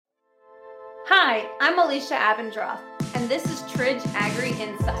Hi, I'm Alicia Abendroth, and this is Tridge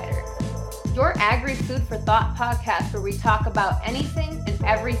Agri-insider, your agri-food for thought podcast where we talk about anything and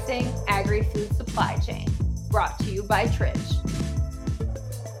everything agri-food supply chain, brought to you by Tridge.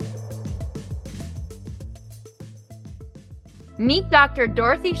 Meet Dr.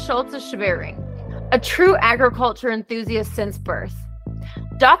 Dorothee Schulze Schwering, a true agriculture enthusiast since birth.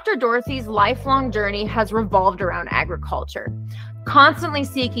 Dr. Dorothee's lifelong journey has revolved around agriculture, constantly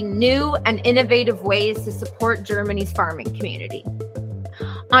seeking new and innovative ways to support Germany's farming community.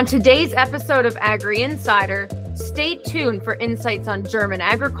 On today's episode of Agri-Insider, stay tuned for insights on German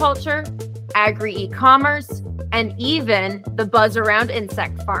agriculture, agri-e-commerce, and even the buzz around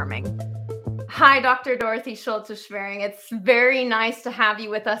insect farming. Hi, Dr. Dorothee Schulze Schwering. It's very nice to have you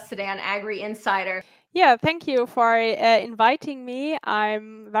with us today on Agri-Insider. Yeah, thank you for inviting me.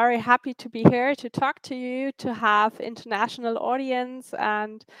 I'm very happy to be here to talk to you, to have international audience,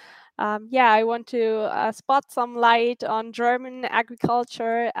 and I want to spot some light on German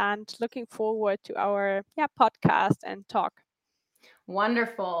agriculture and looking forward to our podcast and talk.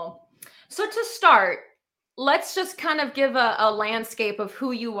 Wonderful. So to start, let's just kind of give a landscape of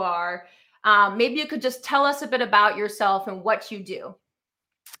who you are. Maybe you could just tell us a bit about yourself and what you do.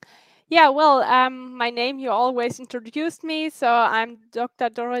 Yeah, well, my name, you always introduced me. So I'm Dr.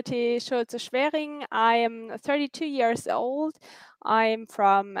 Dorothee Schulze Schwering. I am 32 years old. I'm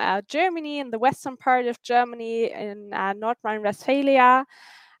from Germany, in the western part of Germany, in North Rhine-Westphalia.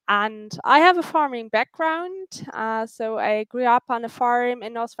 And I have a farming background. So I grew up on a farm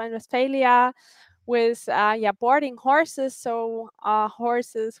in North Rhine-Westphalia with boarding horses. So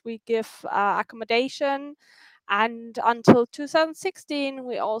horses, we give accommodation. And until 2016,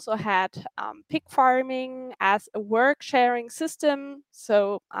 we also had pig farming as a work sharing system.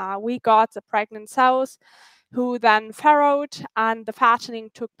 So we got the pregnant sows who then farrowed, and the fattening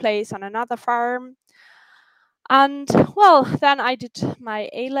took place on another farm. And well, then I did my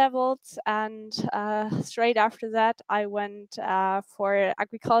A-levels, and straight after that, I went for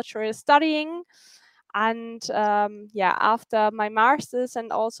agricultural studying. And after my master's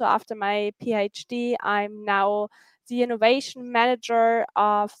and also after my PhD, I'm now the innovation manager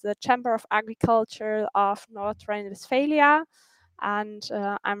of the Chamber of Agriculture of North Rhine-Westphalia. And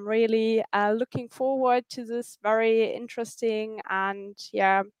I'm really looking forward to this very interesting and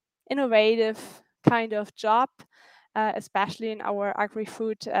innovative kind of job, especially in our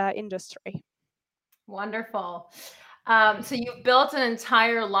agri-food industry. Wonderful. So you've built an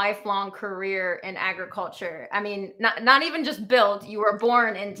entire lifelong career in agriculture. I mean, not even just built, you were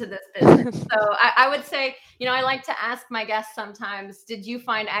born into this business. So I would say, I like to ask my guests sometimes, did you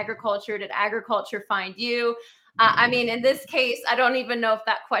find agriculture? Did agriculture find you? I mean, in this case, I don't even know if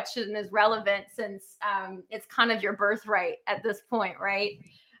that question is relevant since it's kind of your birthright at this point, right?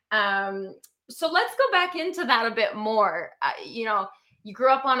 So let's go back into that a bit more. You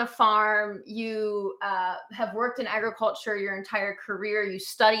grew up on a farm, you have worked in agriculture your entire career, you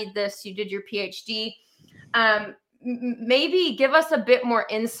studied this, you did your PhD. Maybe give us a bit more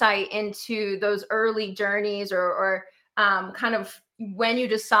insight into those early journeys or kind of when you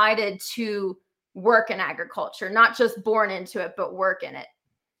decided to work in agriculture, not just born into it, but work in it.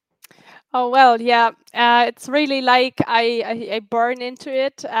 Oh, well, it's really like I burn into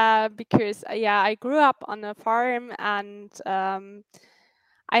it because, I grew up on a farm, and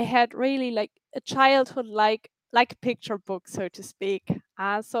I had really like a childhood like a picture book, so to speak.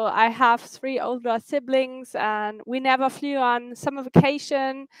 So I have 3 older siblings, and we never flew on summer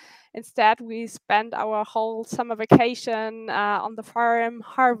vacation. Instead, we spent our whole summer vacation on the farm,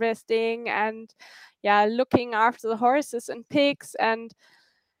 harvesting and looking after the horses and pigs. And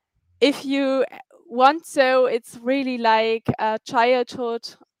if you want, so it's really like a childhood,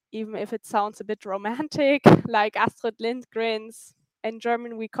 even if it sounds a bit romantic, like Astrid Lindgren's. In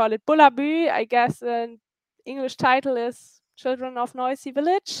German, we call it Bullabü. I guess the English title is Children of Noisy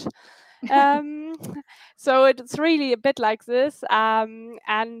Village. So it's really a bit like this.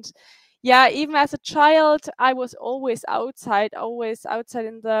 And even as a child, I was always outside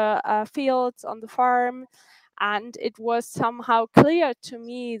in the fields, on the farm. And it was somehow clear to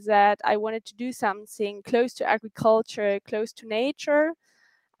me that I wanted to do something close to agriculture, close to nature.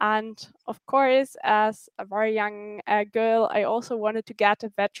 And of course, as a very young girl, I also wanted to get a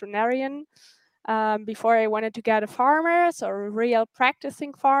veterinarian before I wanted to get a farmer, so a real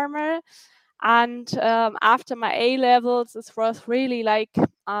practicing farmer. And after my A-levels, this was really like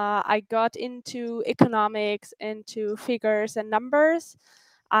I got into economics, into figures and numbers.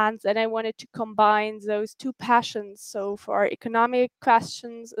 And then I wanted to combine those 2 passions. So for economic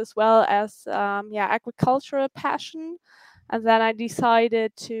questions as well as agricultural passion. And then I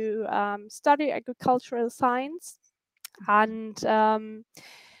decided to study agricultural science. And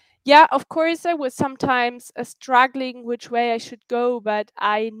yeah, of course, I was sometimes struggling which way I should go, but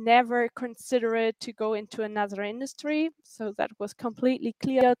I never considered to go into another industry. So that was completely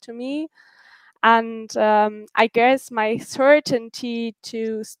clear to me. And I guess my certainty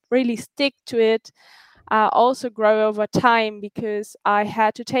to really stick to it also grow over time, because I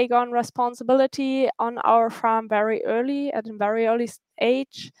had to take on responsibility on our farm very early, at a very early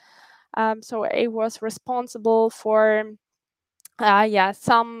age. So I was responsible for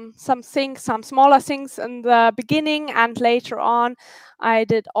some things, some smaller things in the beginning, and later on I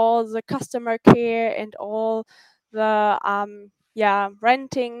did all the customer care and all the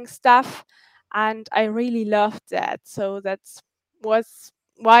renting stuff, and I really loved that. So that's was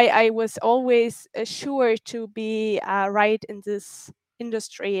why I was always sure to be right in this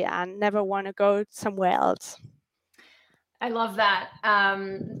industry and never want to go somewhere else. I love that.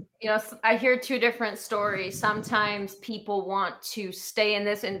 I hear two different stories. Sometimes people want to stay in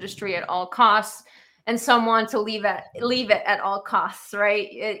this industry at all costs, and some want to leave it at all costs, right?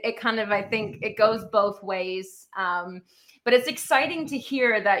 It kind of, I think it goes both ways. But it's exciting to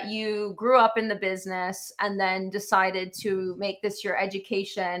hear that you grew up in the business and then decided to make this your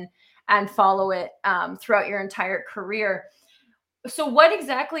education and follow it throughout your entire career. So what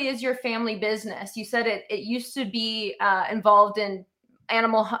exactly is your family business? You said it used to be involved in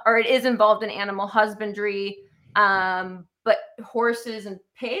or it is involved in animal husbandry, but horses and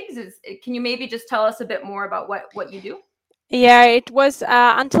pigs. Can you maybe just tell us a bit more about what you do? Yeah, it was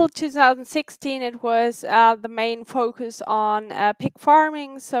until 2016. It was the main focus on pig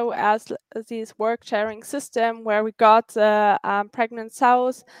farming. So as this work sharing system where we got the pregnant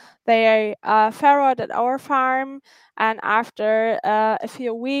sows, they farrowed at our farm, and after a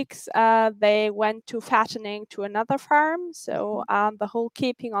few weeks, they went to fattening to another farm. So the whole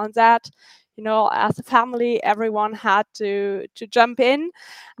keeping on that. As a family, everyone had to jump in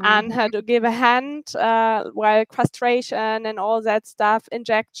and had to give a hand, while castration and all that stuff,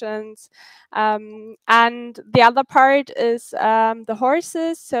 injections. And the other part is the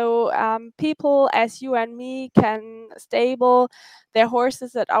horses. So people as you and me can stable their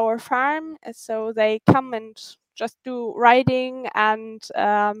horses at our farm. So they come and just do riding and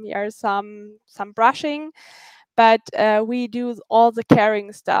some brushing, but we do all the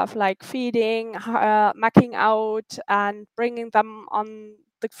caring stuff like feeding, mucking out, and bringing them on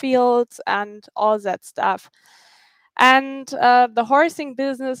the fields and all that stuff. And the horsing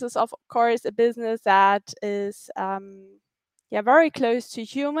business is, of course, a business that is very close to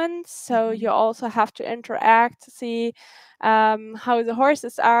humans. So you also have to interact, see how the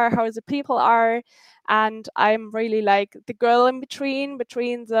horses are, how the people are. And I'm really like the girl in between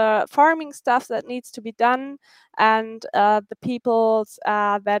the farming stuff that needs to be done and the people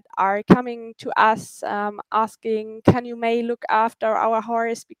that are coming to us asking, can you may look after our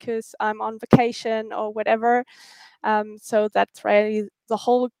horse because I'm on vacation or whatever. So that's really the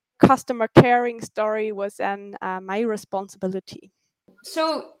whole customer caring story was then my responsibility.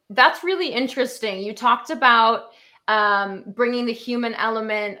 So that's really interesting. You talked about bringing the human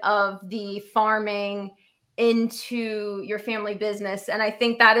element of the farming into your family business. And I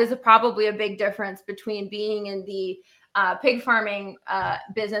think that is probably a big difference between being in the pig farming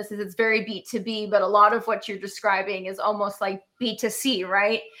business. Is it's very B2B, but a lot of what you're describing is almost like B2C,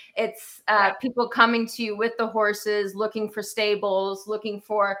 right? It's people coming to you with the horses, looking for stables, looking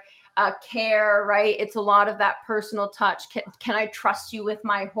for care, right? It's a lot of that personal touch. Can I trust you with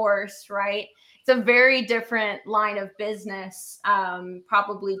my horse, right? It's a very different line of business,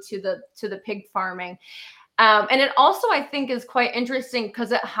 probably to the pig farming. And it also, I think, is quite interesting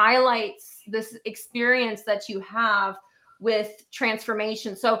because it highlights this experience that you have with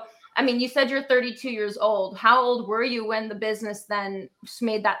transformation. So, I mean, you said you're 32 years old. How old were you when the business then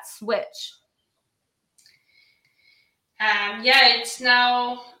made that switch? It's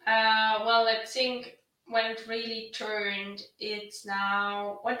now, I think when it really turned, it's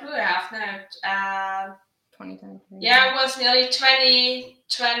now, what do we have now? 2023. It was nearly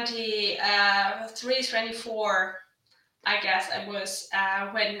 2023, 24, I guess I was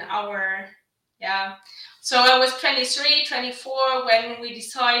when so I was 23, 24 when we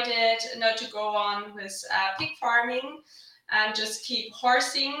decided not to go on with pig farming and just keep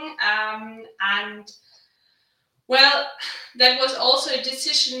horsing. And Well, that was also a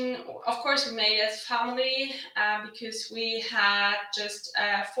decision, of course, we made as a family, because we had just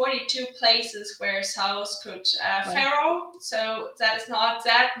 42 places where sows could farrow. So that is not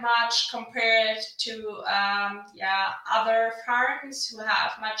that much compared to other farms who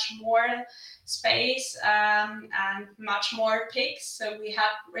have much more space and much more pigs. So we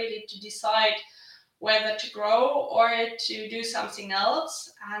had really to decide whether to grow or to do something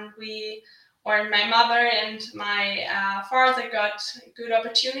else. And my mother and my father got good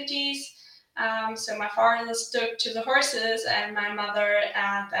opportunities. So my father stuck to the horses, and my mother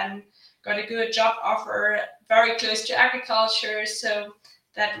then got a good job offer very close to agriculture. So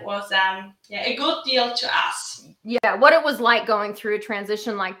that was a good deal to us. Yeah, what it was like going through a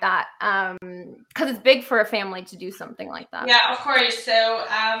transition like that, because it's big for a family to do something like that. Yeah, of course. So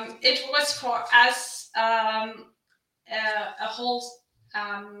it was for us a whole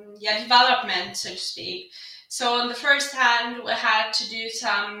development, so to speak. So on the first hand, we had to do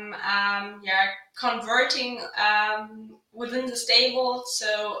some converting within the stable.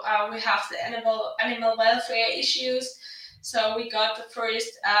 So we have the animal welfare issues. So we got the first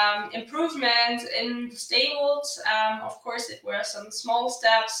improvements in the stables. Of course, it were some small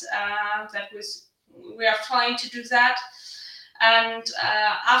steps we are trying to do that. And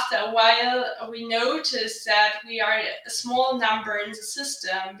after a while, we noticed that we are a small number in the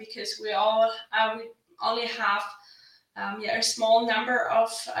system, because we only have a small number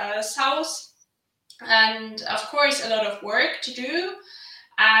of sows, and of course a lot of work to do.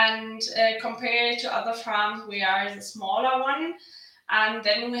 And compared to other farms, we are the smaller one. And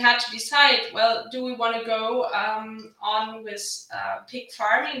then we had to decide, well, do we want to go on with pig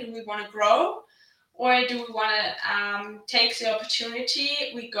farming? Do we want to grow? Or do we want to take the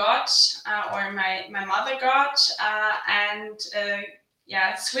opportunity we got, or my mother got, and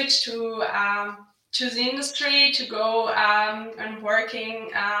switch to the industry, to go and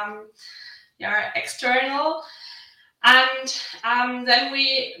working external? And then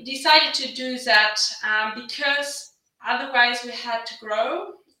we decided to do that because otherwise we had to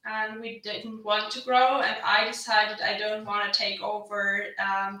grow, and we didn't want to grow. And I decided I don't want to take over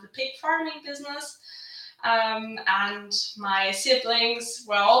the pig farming business. And my siblings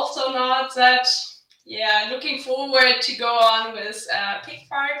were also not that looking forward to go on with pig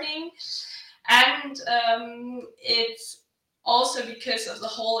farming. And it's also because of the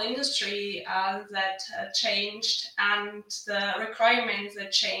whole industry that changed, and the requirements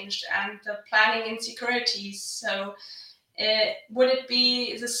that changed, and the planning insecurities. So would it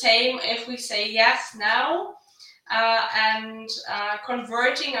be the same if we say yes now? And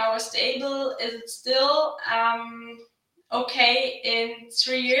converting our stable, is it still okay in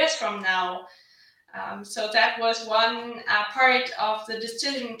 3 years from now? So that was one part of the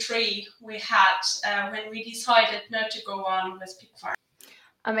decision tree we had when we decided not to go on with pig farming.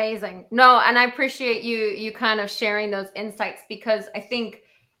 Amazing. No, and I appreciate you kind of sharing those insights, because I think,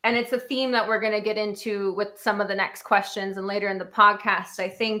 and it's a theme that we're going to get into with some of the next questions and later in the podcast. I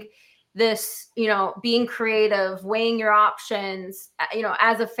think this, being creative, weighing your options,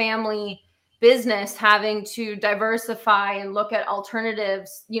 as a family business, having to diversify and look at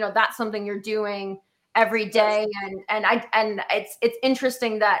alternatives, that's something you're doing every day. And it's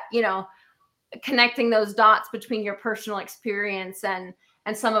interesting that, connecting those dots between your personal experience and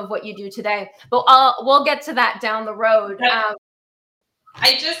some of what you do today. But we'll get to that down the road.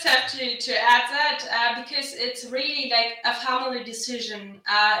 I just have to add that because it's really like a family decision.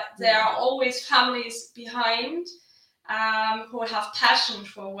 There are always families behind who have passion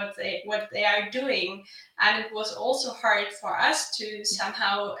for what they are doing, and it was also hard for us to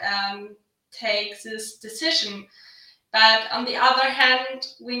somehow take this decision. But on the other hand,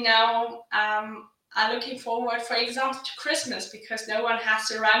 we now are looking forward, for example, to Christmas, because no one has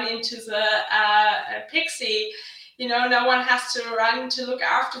to run into the pixie. No one has to run to look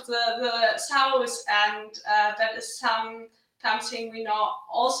after the sows, and that is something we now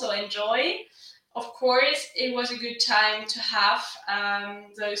also enjoy. Of course, it was a good time to have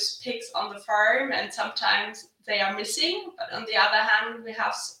those pigs on the farm, and sometimes they are missing. But on the other hand, we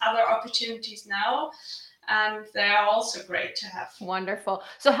have other opportunities now, and they are also great to have. Wonderful.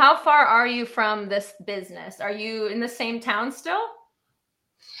 So how far are you from this business? Are you in the same town still?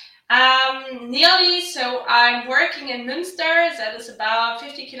 Nearly. So I'm working in Münster. That is about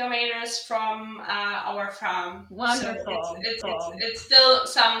 50 kilometers from our farm. Wonderful. So it's still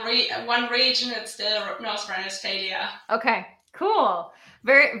one region. It's still North Rhine-Westphalia. Okay, cool.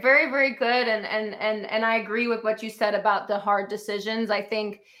 Very, very, very good. And I agree with what you said about the hard decisions. I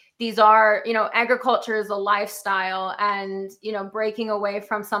think these are, agriculture is a lifestyle, and, breaking away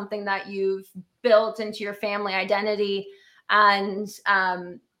from something that you've built into your family identity, and,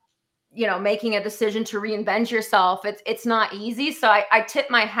 making a decision to reinvent yourself. It's not easy. So I tip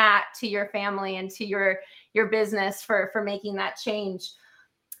my hat to your family and to your business for making that change.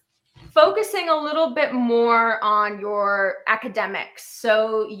 Focusing a little bit more on your academics.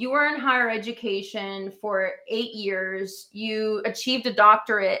 So you were in higher education for 8 years. You achieved a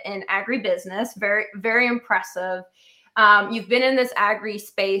doctorate in agribusiness. Very, very impressive. You've been in this agri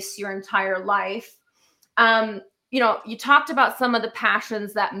space your entire life. You talked about some of the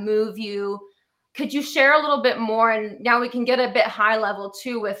passions that move you. Could you share a little bit more? And now we can get a bit high level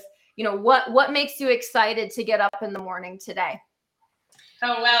too with, what makes you excited to get up in the morning today?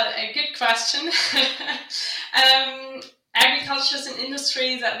 Oh, well, a good question. Agriculture is an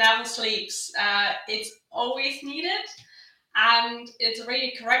industry that never sleeps. It's always needed, and it's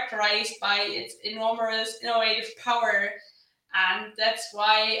really characterized by its enormous innovative power. And that's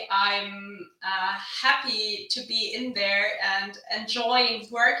why I'm happy to be in there and enjoying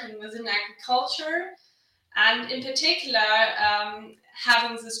working within agriculture. And in particular,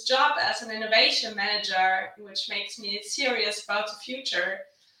 having this job as an innovation manager, which makes me serious about the future.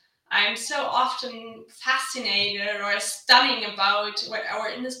 I'm so often fascinated or stunning about what our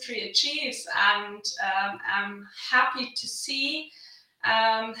industry achieves, and I'm happy to see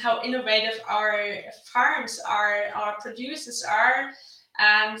how innovative our farms are, our producers are,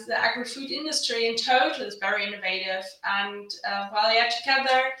 and the agri-food industry in total is very innovative. And while they are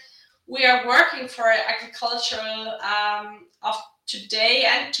together, we are working for agricultural of today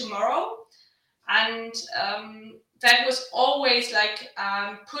and tomorrow, and that was always like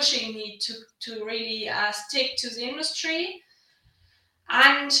pushing me to really stick to the industry.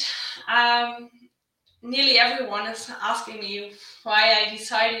 And nearly everyone is asking me why I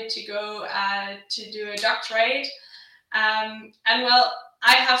decided to go to do a doctorate. And well,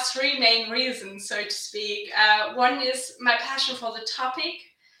 I have three main reasons, so to speak. One is my passion for the topic.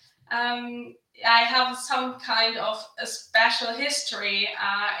 I have some kind of a special history.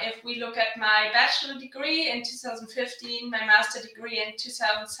 If we look at my bachelor degree in 2015, my master degree in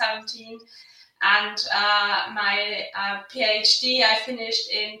 2017, and my PhD I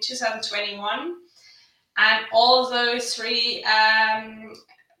finished in 2021. And all those three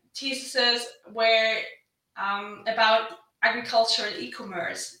theses were about agricultural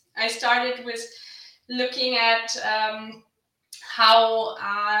e-commerce. I started with looking at how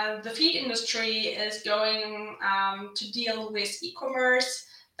the feed industry is going to deal with e-commerce.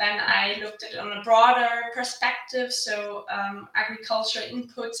 Then I looked at it on a broader perspective, so agriculture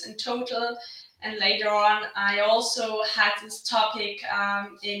inputs in total. And later on, I also had this topic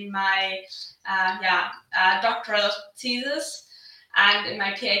in my doctoral thesis and in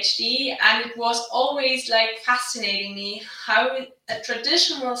my PhD. And it was always like fascinating me how a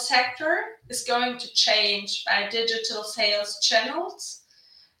traditional sector is going to change by digital sales channels,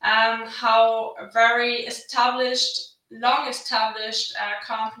 how very long established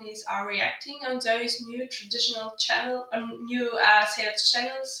companies are reacting on those new traditional sales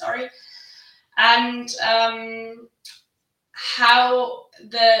channels, and how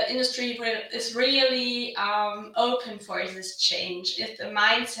the industry is really open for this change if the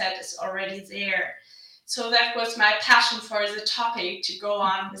mindset is already there. So that was my passion for the topic, to go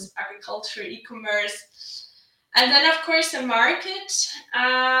on with agriculture e-commerce. And then, of course, the market.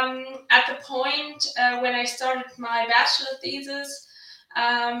 At the point when I started my bachelor thesis,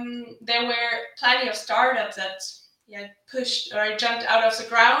 there were plenty of startups that pushed or jumped out of the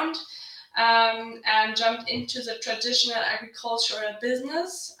ground and jumped into the traditional agricultural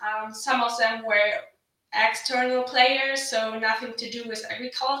business. Some of them were external players, so nothing to do with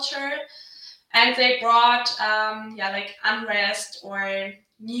agriculture. And they brought like unrest or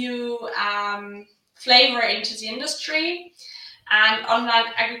new flavor into the industry. And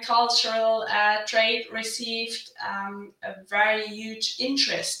online agricultural trade received a very huge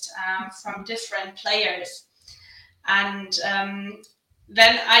interest from different players. And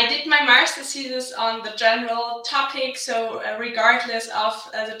then I did my master's thesis on the general topic, so regardless of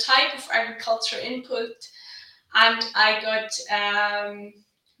the type of agriculture input. And I got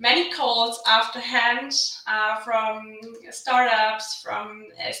many calls afterhand from startups, from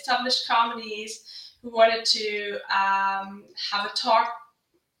established companies who wanted to have a talk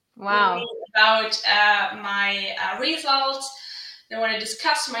with me about my results. They want to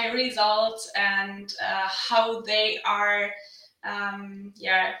discuss my results and how they are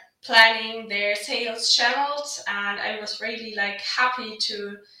planning their sales channels. And I was really happy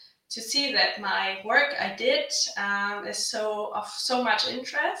to to see that my work I did is of so much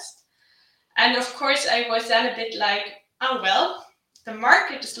interest. And of course, I was then a bit like, oh, well, the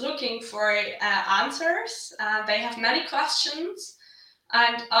market is looking for answers. They have many questions,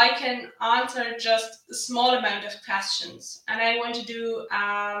 and I can answer just a small amount of questions. And I want to do,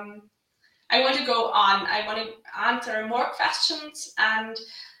 I want to go on. I want to answer more questions, and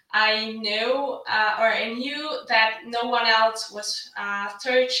I know, or I knew that no one else was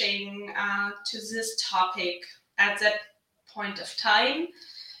searching to this topic at that point of time.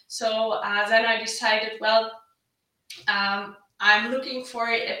 So then I decided, well, I'm looking for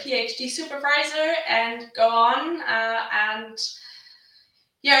a PhD supervisor and go on and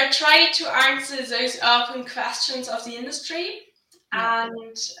try to answer those open questions of the industry. Yeah.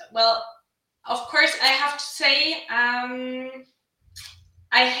 And well, of course, I have to say,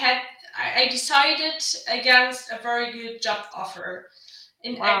 I decided against a very good job offer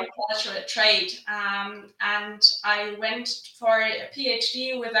in agricultural trade, and I went for a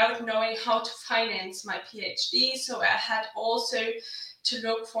PhD without knowing how to finance my PhD. So I had also to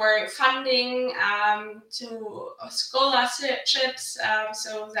look for funding, to scholarships,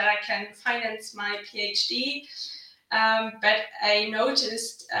 so that I can finance my PhD. But I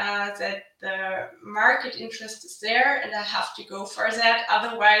noticed that the market interest is there, and I have to go for that.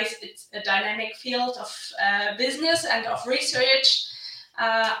 Otherwise, it's a dynamic field of business and of research.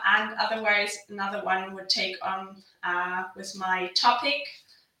 And otherwise, another one would take on with my topic.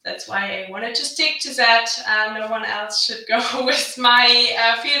 That's why I wanted to stick to that. No one else should go with my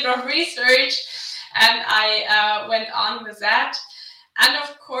field of research. And I went on with that. And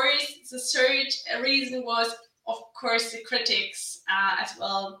of course, the third reason was, of course, the critics as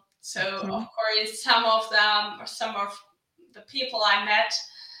well. So, of course, some of them, or some of the people I met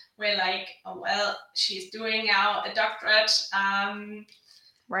were like, oh, well, she's doing now a doctorate.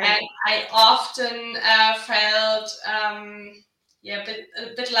 Right. And I often felt,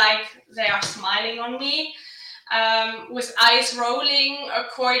 a bit like they are smiling on me, with eyes rolling,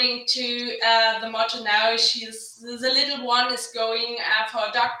 according to the motto now. The little one is going for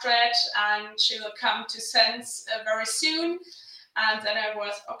a doctorate, and she will come to sense very soon. And then I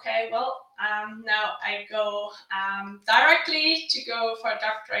was, okay, well, now I go directly to go for a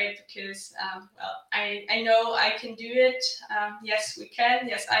doctorate because, I know I can do it. Yes, we can.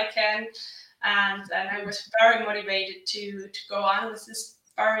 Yes, I can. And then I was very motivated to go on with this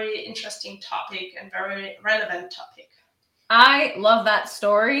very interesting topic and very relevant topic. I love that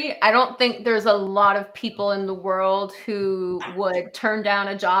story. I don't think there's a lot of people in the world who would turn down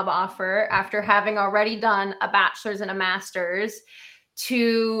a job offer after having already done a bachelor's and a master's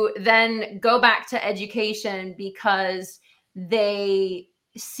to then go back to education because they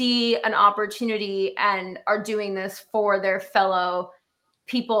see an opportunity and are doing this for their fellow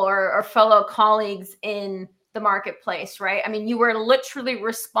people or fellow colleagues in the marketplace, right? I mean, you were literally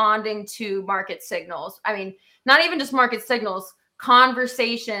responding to market signals. I mean, not even just market signals,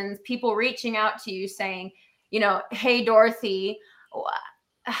 conversations, people reaching out to you saying, hey, Dorothee,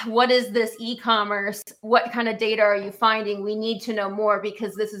 what is this e-commerce? What kind of data are you finding? We need to know more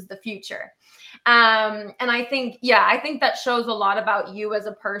because this is the future. And I think that shows a lot about you as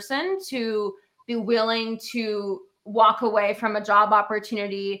a person to be willing to walk away from a job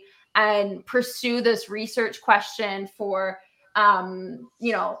opportunity and pursue this research question for,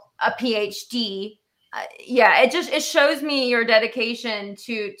 a PhD. It shows me your dedication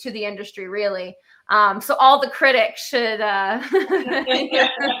to the industry, really. So all the critics should, I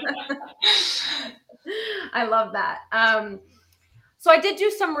love that. So I did do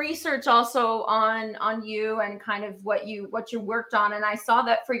some research also on you and kind of what you worked on. And I saw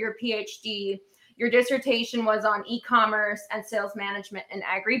that for your PhD, your dissertation was on e-commerce and sales management in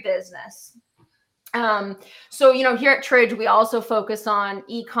agribusiness. So, here at Tridge, we also focus on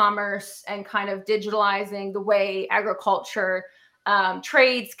e-commerce and kind of digitalizing the way agriculture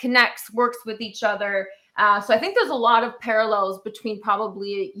trades, connects, works with each other. So I think there's a lot of parallels between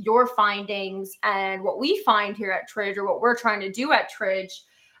probably your findings and what we find here at Tridge, or what we're trying to do at Tridge.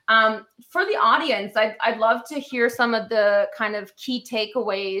 For the audience, I'd love to hear some of the kind of key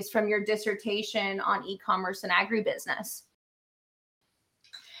takeaways from your dissertation on e-commerce and agribusiness.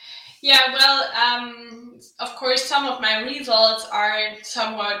 Yeah, well, of course, some of my results are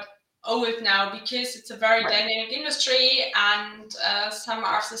somewhat old now because it's a very dynamic industry, and some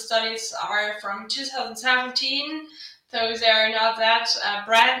of the studies are from 2017, so they're not that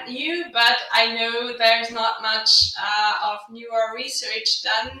brand new, but I know there's not much of newer research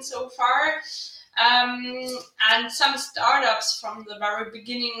done so far. And some startups from the very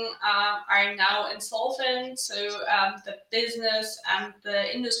beginning are now insolvent. So the business and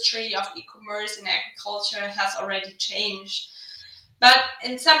the industry of e-commerce in agriculture has already changed. But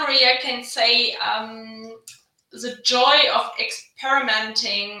in summary, I can say the joy of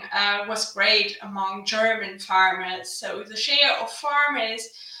experimenting was great among German farmers. So the share of farmers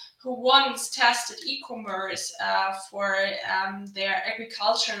who once tested e-commerce for their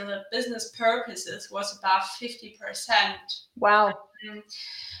agricultural business purposes was about 50%. Wow.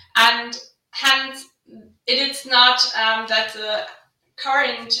 And hence, it is not that the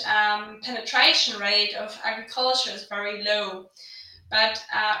current penetration rate of agriculture is very low. But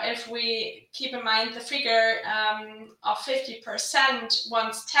if we keep in mind the figure of 50%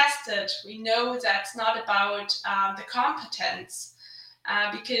 once tested, we know that's not about the competence.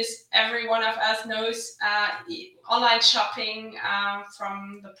 Because every one of us knows online shopping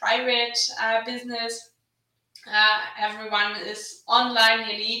from the private business. Everyone is online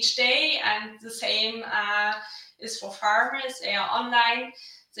nearly each day, and the same is for farmers. They are online.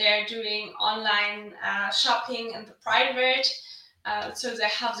 They are doing online shopping in the private, so they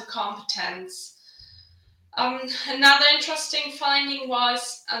have the competence. Another interesting finding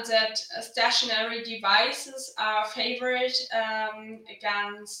was that stationary devices are favored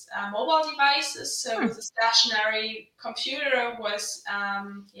against mobile devices. So the stationary computer was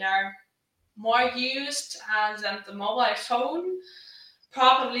more used than the mobile phone,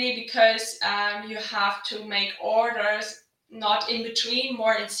 probably because you have to make orders not in between,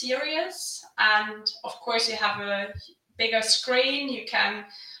 more in series. And of course, you have a bigger screen. You can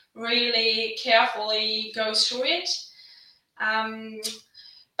really carefully go through it.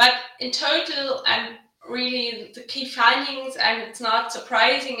 But in total, and really the key findings, and it's not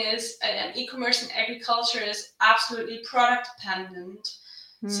surprising, is e-commerce in agriculture is absolutely product dependent.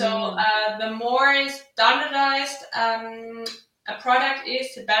 So the more standardized a product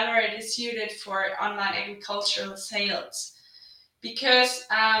is, the better it is suited for online agricultural sales. Because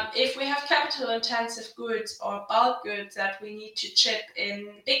if we have capital intensive goods or bulk goods that we need to ship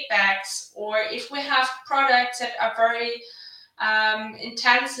in big bags, or if we have products that are very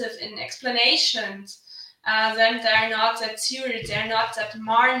intensive in explanations, then they're not that suited, they're not that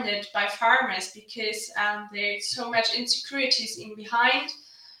demanded by farmers, because there's so much insecurities in behind,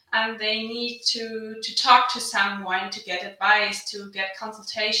 and they need to talk to someone to get advice, to get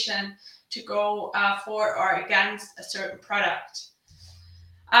consultation, to go for or against a certain product.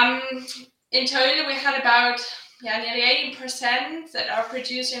 In total, we had about nearly 80% that are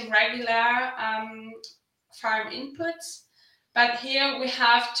producing regular farm inputs. But here we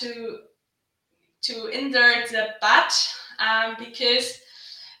have to insert the but, because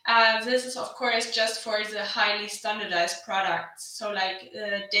this is, of course, just for the highly standardized products. So like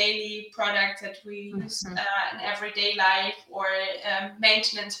daily products that we use in everyday life, or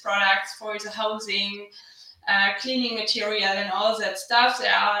maintenance products for the housing, cleaning material and all that stuff. They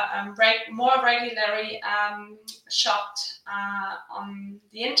are more regularly shopped on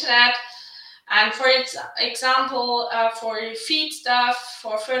the internet. And for example, for feed stuff,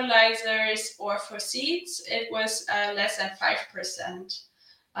 for fertilizers, or for seeds, it was less than 5%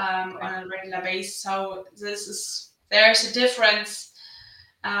 on a regular basis. So there's a difference.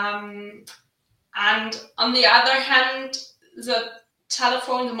 And on the other hand, the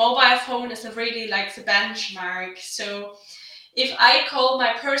mobile phone is really like the benchmark. So if I call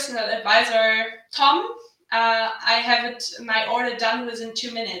my personal advisor, Tom, I have my order done within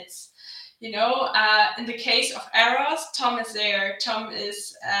 2 minutes. In the case of errors, Tom is there. Tom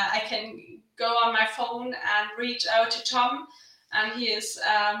is, I can go on my phone and reach out to Tom, and he is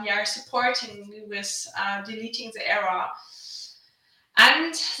supporting me with deleting the error.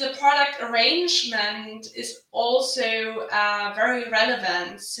 And the product arrangement is also very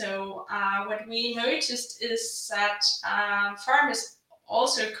relevant. So what we noticed is that farmers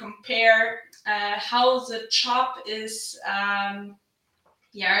also compare how the shop is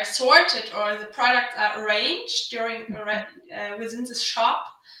sorted, or the products are arranged within the shop.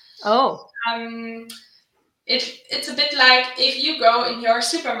 Oh. It's a bit like if you go in your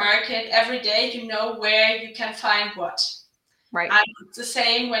supermarket every day, you know where you can find what. Right. And it's the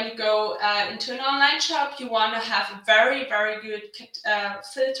same when you go into an online shop. You want to have a very, very good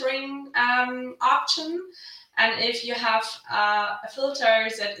filtering option. And if you have a filter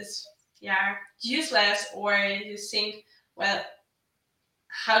that is useless, or you think, well,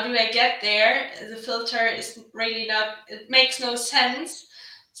 how do I get there? The filter is really it makes no sense.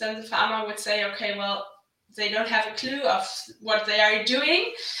 Then the farmer would say, okay, well, they don't have a clue of what they are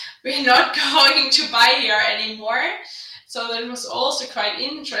doing. We're not going to buy here anymore. So that was also quite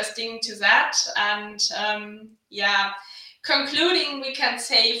interesting to that. And concluding, we can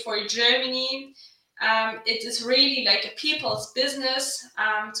say for Germany, it is really like a people's business.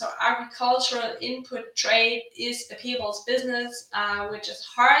 So agricultural input trade is a people's business, which is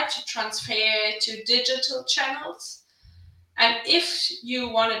hard to transfer to digital channels. And if you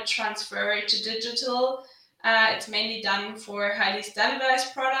want to transfer it to digital, it's mainly done for highly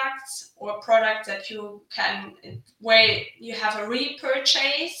standardized products or products that you can, where you have a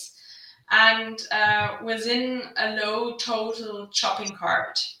repurchase and within a low total shopping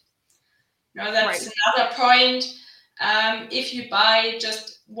cart. Now that's another point. If you buy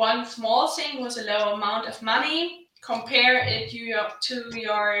just one small thing with a low amount of money, compare it to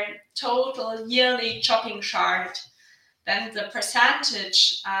your total yearly shopping chart, then the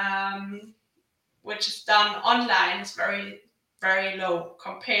percentage which is done online is very, very low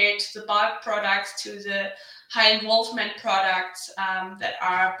compared to the bulk products, to the high involvement products that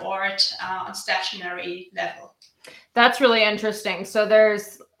are bought on stationary level. That's really interesting. So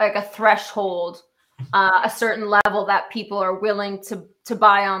there's like a threshold, a certain level that people are willing to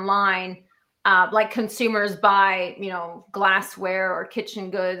buy online. Like consumers buy, glassware or kitchen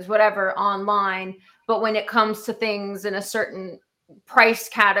goods, whatever, online. But when it comes to things in a certain price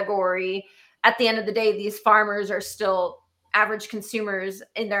category, at the end of the day, these farmers are still average consumers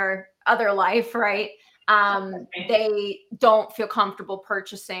in their other life, right? They don't feel comfortable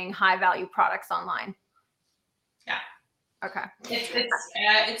purchasing high value products online. Yeah. Okay.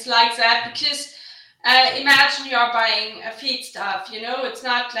 It's like that because imagine you're buying a feedstuff, it's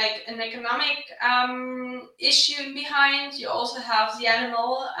not like an economic issue behind. You also have the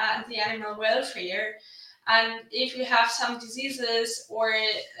animal and the animal welfare. And if you have some diseases or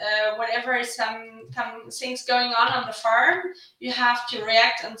whatever, some things going on the farm, you have to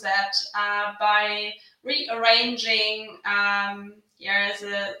react on that by rearranging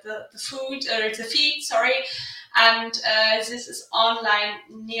the food or the feed, and this is online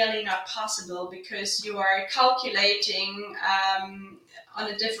nearly not possible because you are calculating on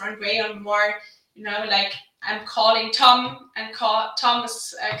a different way, on more, like I'm calling Tom and Tom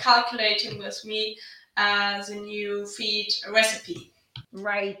is calculating with me the new feed recipe.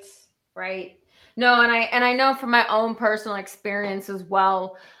 Right. No, and I know from my own personal experience as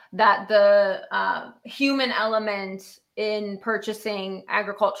well that the human element in purchasing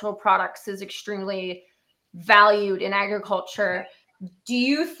agricultural products is extremely valued in agriculture. Do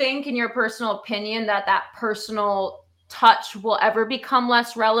you think, in your personal opinion, that personal touch will ever become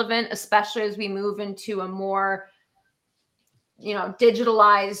less relevant, especially as we move into a more,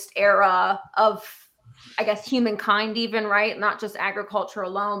 digitalized era of, I guess, humankind even, right? Not just agriculture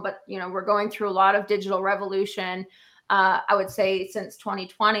alone, but, we're going through a lot of digital revolution. I would say since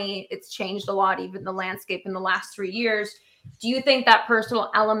 2020, it's changed a lot, even the landscape in the last 3 years. Do you think that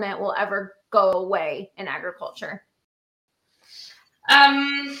personal element will ever go away in agriculture?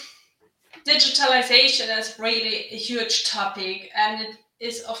 Digitalization is really a huge topic, and it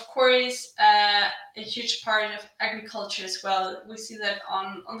is, of course, a huge part of agriculture as well. We see that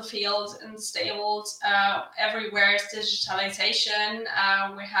on the fields, in the stables, everywhere is digitalization.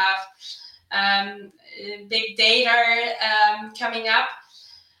 We have big data coming up.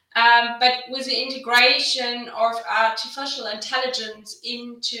 But with the integration of artificial intelligence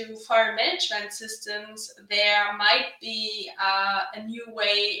into farm management systems, there might be a new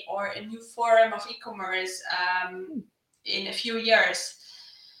way or a new form of e-commerce in a few years.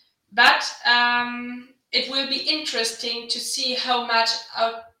 But it will be interesting to see how much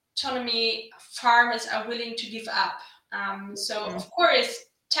autonomy farmers are willing to give up. So, of course,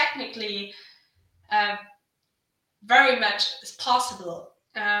 technically, very much is possible.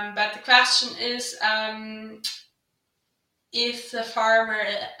 But the question is the farmer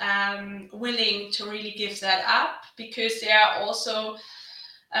willing to really give that up, because there are also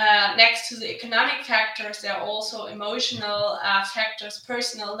next to the economic factors, there are also emotional factors,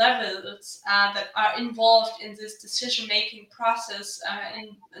 personal levels that are involved in this decision-making process,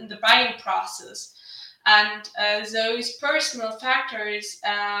 in the buying process. And those personal factors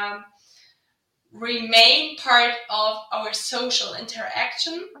remain part of our social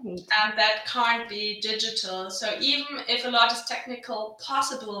interaction, and that can't be digital. So even if a lot is technical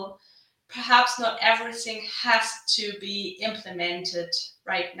possible, perhaps not everything has to be implemented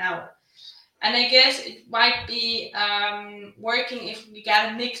right now. And I guess it might be working if we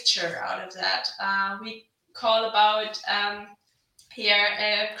get a mixture out of that. We call about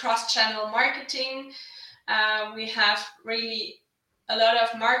here cross-channel marketing. We have really a lot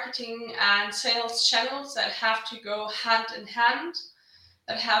of marketing and sales channels that have to go hand in hand.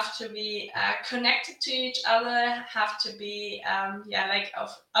 that have to be connected to each other, have to be out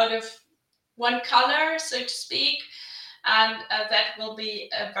of one color, so to speak, and that will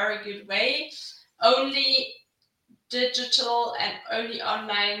be a very good way. Only digital and only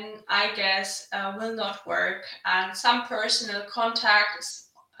online, I guess, will not work, and some personal contact is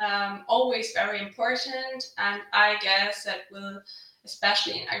always very important, and I guess that will,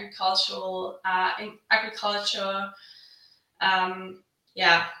 especially in agriculture,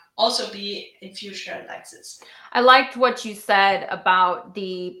 also be in future like this. I liked what you said about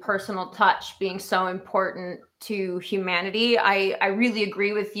the personal touch being so important to humanity. I really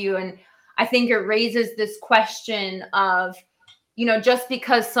agree with you. And I think it raises this question of, just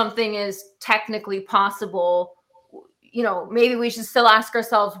because something is technically possible, maybe we should still ask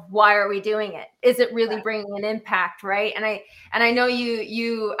ourselves, why are we doing it? Is it really bringing an impact, right? And I know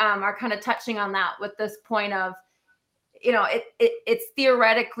you are kind of touching on that with this point of, it's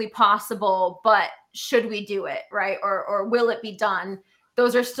theoretically possible, but should we do it, right? Or will it be done?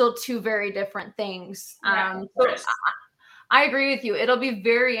 Those are still two very different things. I agree with you. It'll be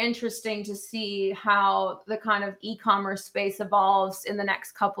very interesting to see how the kind of e-commerce space evolves in the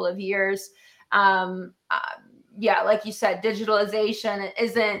next couple of years. Like you said, digitalization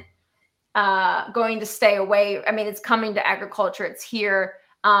isn't going to stay away. I mean, it's coming to agriculture. It's here,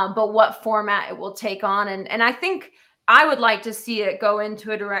 but what format it will take on. And I think I would like to see it go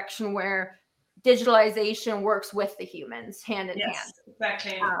into a direction where digitalization works with the humans hand in hand.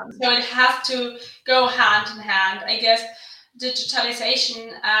 Exactly. So it has to go hand in hand. I guess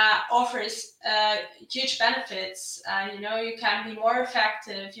digitalization offers huge benefits. You can be more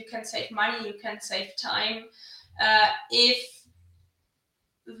effective, you can save money, you can save time if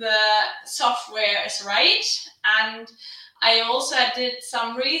the software is right. And I also did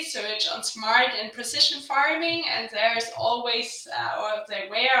some research on smart and precision farming, and there's always, there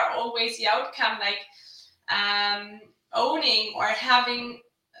were always the outcome, like owning or having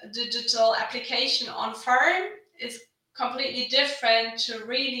a digital application on farm is completely different to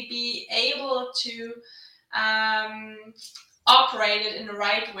really be able to operate it in the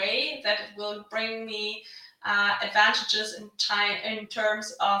right way, that it will bring me advantages in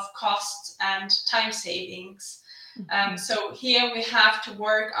terms of costs and time savings. So here we have to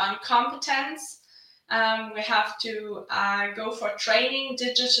work on competence. We have to go for training,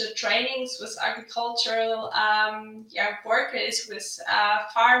 digital trainings with agricultural workers, with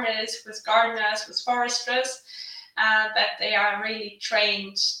farmers, with gardeners, with foresters, that they are really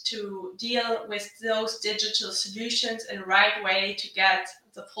trained to deal with those digital solutions in the right way to get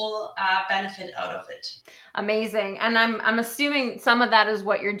the full benefit out of it. Amazing. And I'm assuming some of that is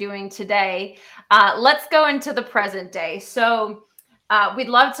what you're doing today. Let's go into the present day. So we'd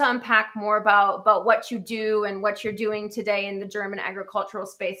love to unpack more about what you do and what you're doing today in the German agricultural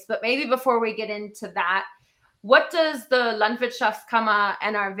space. But maybe before we get into that, what does the Landwirtschaftskammer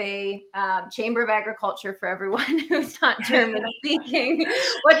NRW Chamber of Agriculture, for everyone who's not German speaking,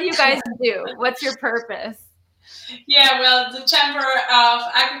 what do you guys do? What's your purpose? Yeah, well, the Chamber of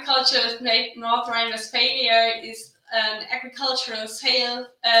Agriculture of North Rhine-Westphalia is an agricultural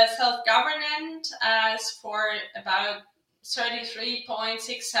self-government for about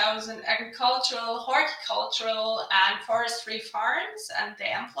 33,600 agricultural, horticultural, and forestry farms and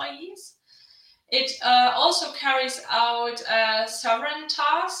their employees. It also carries out sovereign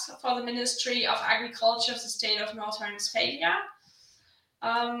tasks for the Ministry of Agriculture of the state of North Rhine-Westphalia.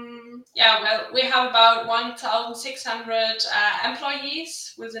 We have about 1,600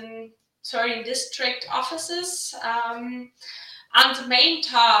 employees within 13 district offices. And the main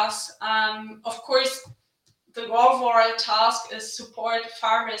task, of course, the overall task is support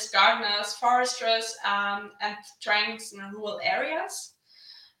farmers, gardeners, foresters, and strengths in rural areas.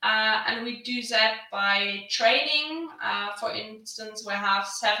 And we do that by training. For instance, we have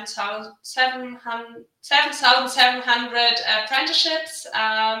 7,700 apprenticeships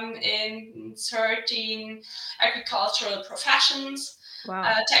in 13 agricultural professions.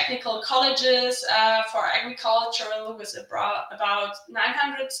 Wow. Technical colleges for agricultural with about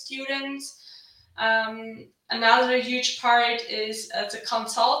 900 students. Another huge part is the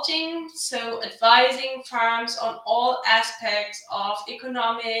consulting, so advising farms on all aspects of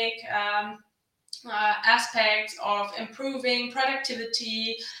economic aspects of improving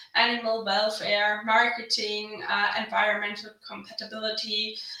productivity, animal welfare, marketing, environmental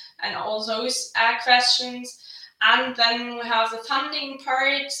compatibility, and all those questions. And then we have the funding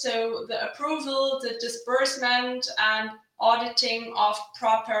part, so the approval, the disbursement, and auditing of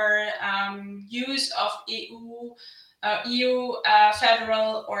proper use of EU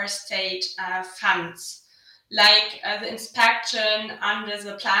federal or state funds. like the inspection under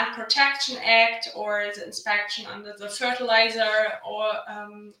the Plant Protection Act or the inspection under the fertilizer or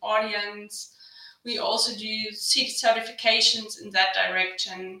audience. We also do seed certifications in that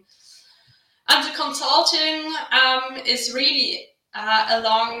direction. And the consulting is really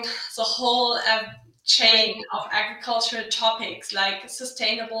along the whole chain of agricultural topics like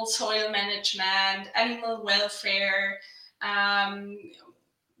sustainable soil management, animal welfare,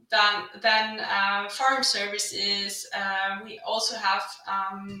 then farm services. We also have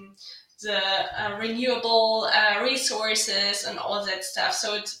the renewable resources and all that stuff.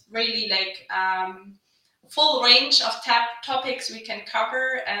 So it's really like full range of topics we can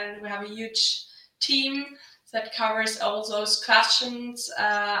cover, and we have a huge team that covers all those questions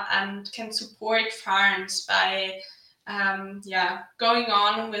and can support farms by going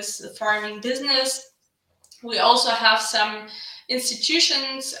on with the farming business. We also have some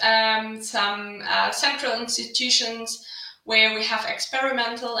institutions, some central institutions where we have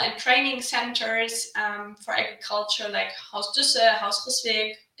experimental and training centers for agriculture, like Haus Düsse, Haus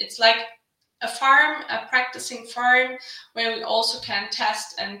Rüsswig. It's like a farm, a practicing farm, where we also can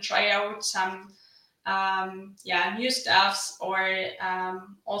test and try out some new stuffs or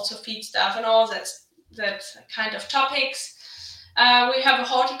also feed stuff and all that kind of topics. We have a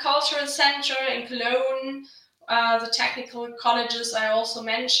horticultural center in Cologne, the technical colleges I also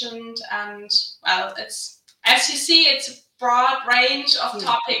mentioned, and well, it's, as you see, it's a broad range of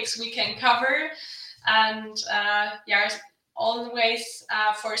topics we can cover, and always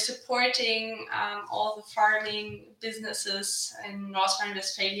for supporting all the farming businesses in North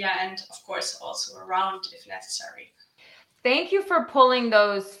Rhine-Westphalia and of course also around if necessary. Thank you for pulling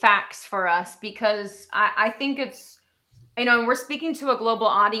those facts for us, because I think it's, we're speaking to a global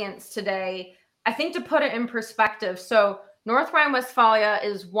audience today. I think to put it in perspective, so North Rhine-Westphalia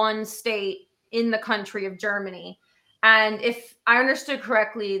is one state in the country of Germany. And if I understood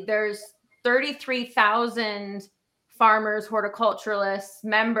correctly, there's 33,000 farmers, horticulturalists,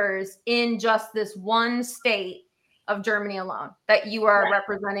 members in just this one state of Germany alone that you are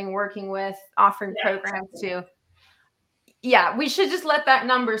representing, working with, offering programs to. Yeah, we should just let that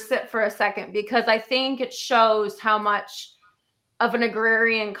number sit for a second, because I think it shows how much of an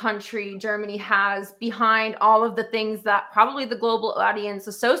agrarian country Germany has behind all of the things that probably the global audience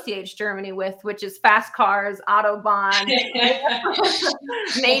associates Germany with, which is fast cars, Autobahn,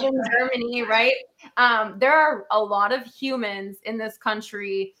 made in Germany, right? There are a lot of humans in this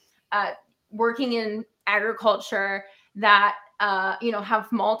country working in agriculture that,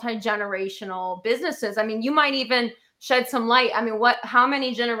 have multi-generational businesses. I mean, you might even shed some light. I mean, how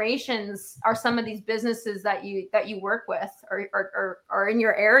many generations are some of these businesses that you work with or in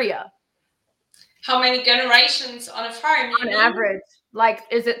your area? How many generations on a farm? On average, like,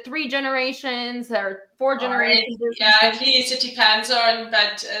 is it 3 generations or 4 generations? Yeah, at least it depends on,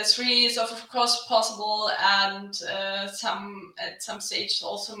 but 3 is of course possible, and at some stage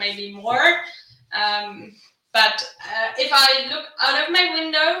also maybe more. But if I look out of my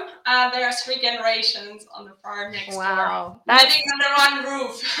window, there are 3 generations on the farm next door, living under one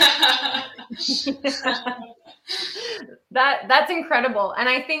roof. That's incredible. And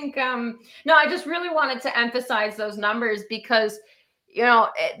I think, I just really wanted to emphasize those numbers, because,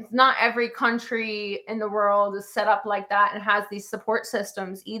 it's not every country in the world is set up like that and has these support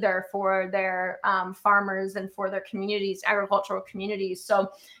systems either for their farmers and for their communities, agricultural communities.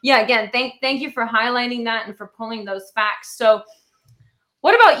 So yeah, again, thank you for highlighting that and for pulling those facts. So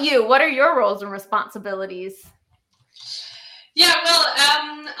what about you? What are your roles and responsibilities? Yeah, well,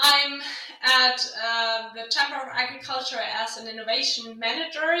 I'm at the Chamber of Agriculture as an innovation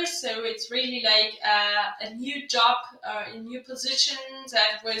manager. So it's really like a new job, a new position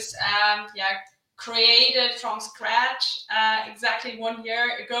that was created from scratch exactly 1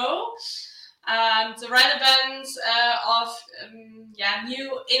 year ago. The relevance of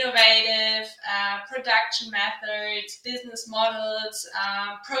new innovative production methods, business models,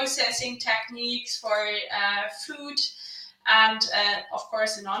 processing techniques for food, and of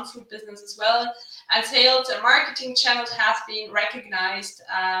course the non-food business as well, and sales and marketing channels have been recognized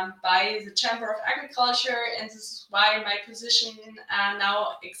by the Chamber of Agriculture, and this is why my position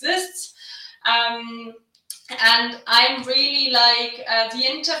now exists. And I'm really like the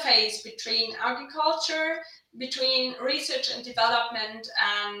interface between agriculture, between research and development,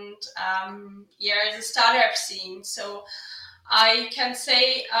 and the startup scene. So I can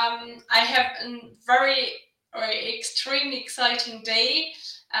say I have a very extremely exciting day.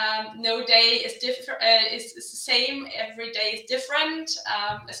 No day is different. Is the same. Every day is different.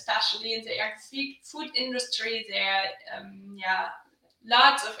 Especially in the agri-food industry, there are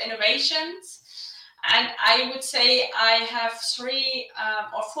lots of innovations. And I would say I have 3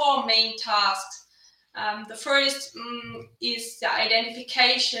 or 4 main tasks. The first is the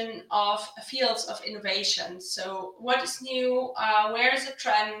identification of fields of innovation. So what is new, where is the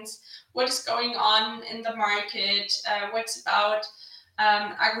trends, what is going on in the market, what's about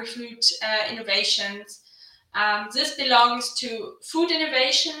agri-food innovations. This belongs to food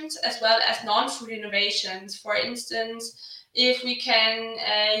innovations as well as non-food innovations. For instance, if we can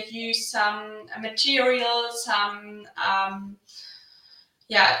use some materials, some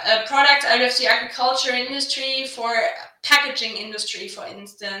products out of the agriculture industry for packaging industry, for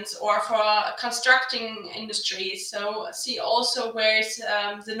instance, or for constructing industry. So see also where's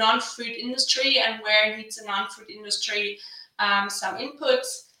the non-food industry and where needs the non-food industry some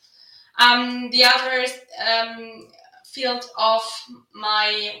inputs. The other field of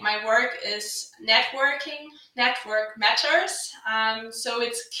my work is networking. Network matters. So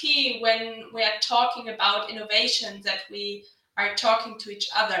it's key when we are talking about innovation that we are talking to each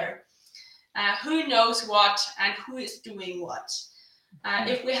other. Who knows what and who is doing what.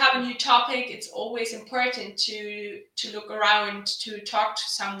 If we have a new topic, it's always important to look around, to talk to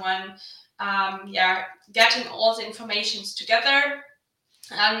someone, getting all the informations together.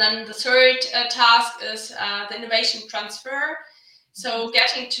 And then the third task is the innovation transfer. So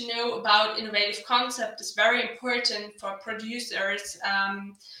getting to know about innovative concept is very important for producers.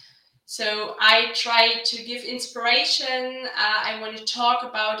 So I try to give inspiration. I want to talk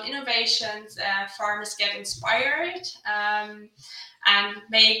about innovations. Farmers get inspired and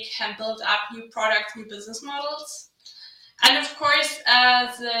make and build up new products, new business models. And of course,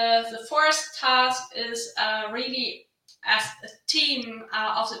 the fourth task is really, as a team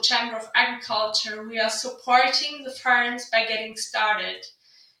of the Chamber of Agriculture, we are supporting the farms by getting started.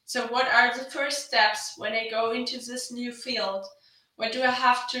 So what are the first steps when I go into this new field? What do I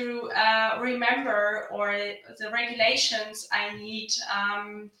have to remember, or the regulations I need?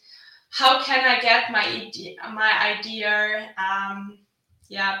 How can I get my idea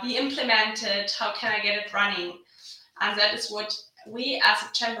be implemented? How can I get it running? And that is what we as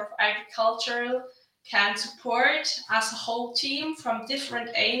a Chamber of Agriculture can support as a whole team from different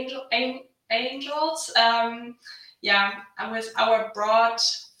angles, and with our broad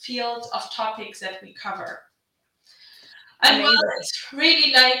field of topics that we cover. And well, it's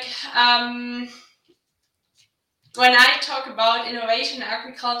really like, when I talk about innovation in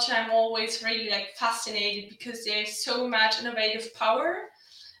agriculture, I'm always really like fascinated because there's so much innovative power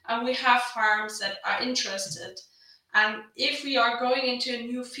and we have farms that are interested. And if we are going into a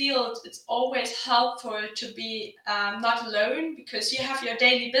new field, it's always helpful to be not alone, because you have your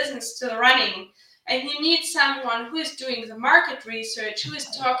daily business still running. And you need someone who is doing the market research, who is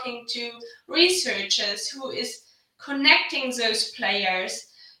talking to researchers, who is connecting those players.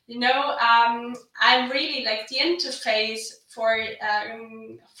 I'm really like the interface for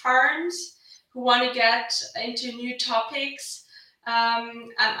farms who want to get into new topics.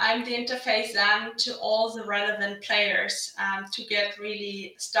 And I'm the interface then to all the relevant players to get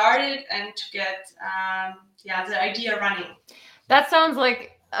really started and to get the idea running. That sounds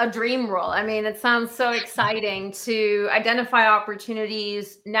like a dream role. I mean, it sounds so exciting to identify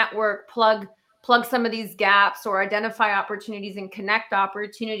opportunities, network, plug some of these gaps, or identify opportunities and connect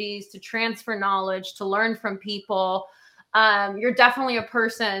opportunities to transfer knowledge, to learn from people. You're definitely a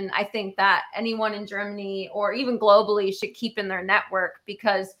person, I think, that anyone in Germany or even globally should keep in their network,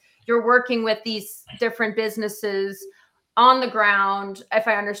 because you're working with these different businesses on the ground, if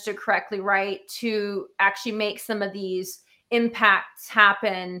I understood correctly, right, to actually make some of these impacts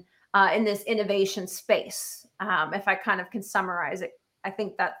happen in this innovation space. If I kind of can summarize it, I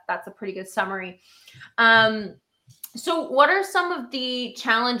think that's a pretty good summary. So what are some of the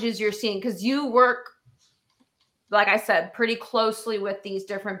challenges you're seeing? Because you work, like I said, pretty closely with these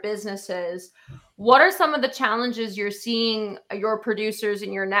different businesses. What are some of the challenges you're seeing your producers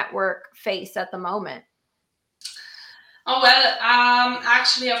in your network face at the moment? Oh, well,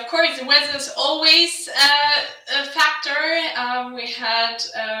 actually, of course, the weather is always a factor. We had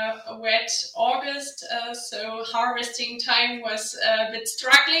a wet August, so harvesting time was a bit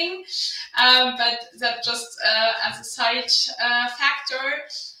struggling, but that just as a side factor.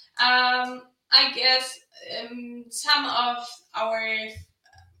 I guess some of our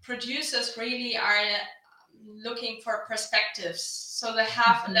producers really are looking for perspectives, so they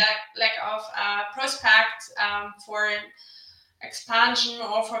have a lack of prospects for expansion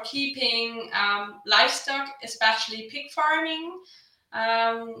or for keeping livestock, especially pig farming.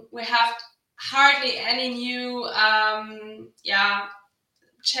 We have hardly any new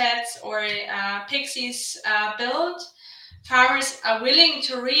sheds or pixies built. farmers are willing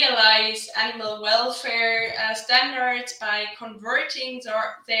to realize animal welfare standards by converting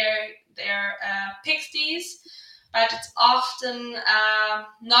their pigsties, but it's often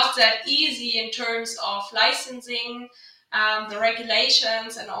not that easy in terms of licensing, the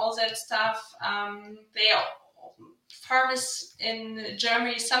regulations and all that stuff. Farmers in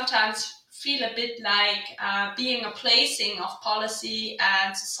Germany sometimes feel a bit like being a placing of policy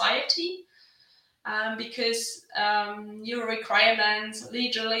and society. Because new requirements,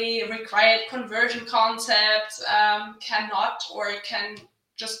 legally required conversion concepts cannot or can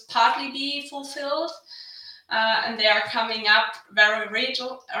just partly be fulfilled. And they are coming up very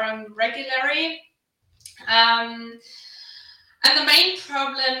regularly. And the main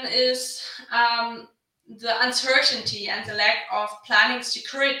problem is the uncertainty and the lack of planning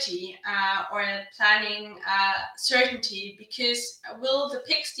security or planning certainty, because will the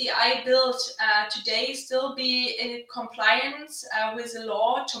pigsty I built today still be in compliance with the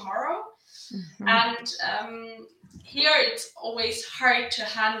law tomorrow? Mm-hmm. And here it's always hard to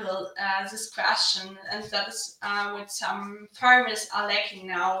handle this question, and that is what some farmers are lacking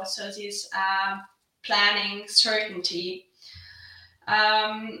now, so this planning certainty.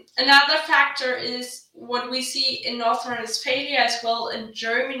 Another factor is what we see in North Rhine-Westphalia as well in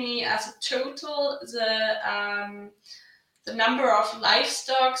Germany as a total, the number of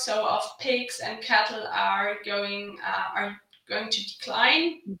livestock, so of pigs and cattle, are going to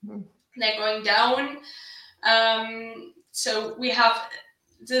decline. Mm-hmm. They're going down. So we have,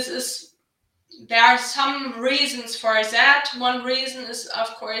 there are some reasons for that. One reason is,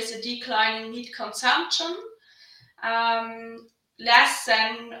 of course, a decline in meat consumption. Less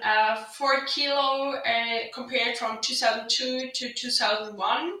than 4 kilo compared from 2002 to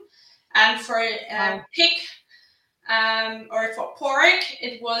 2001. And for pig or for pork,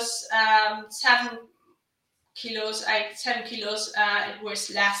 it was 7 kilos. It was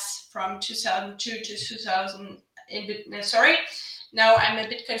less from 2002 to 2000. Sorry, now I'm a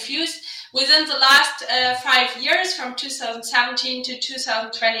bit confused. Within the last 5 years, from 2017 to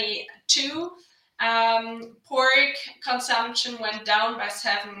 2022, pork consumption went down by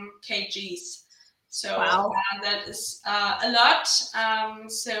 7 kgs. So wow. That is a lot.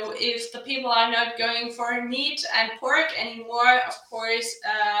 So if the people are not going for meat and pork anymore, of course,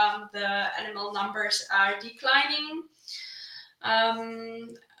 the animal numbers are declining.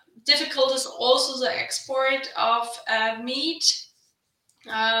 Difficult is also the export of meat,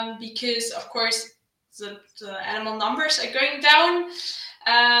 because, of course, the animal numbers are going down.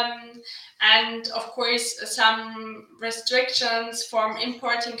 And of course, some restrictions from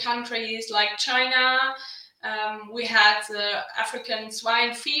importing countries like China. We had the African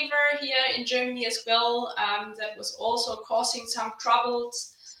swine fever here in Germany as well. That was also causing some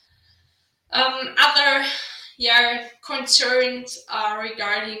troubles. Other concerns are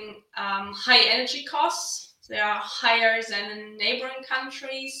regarding high energy costs. They are higher than in neighboring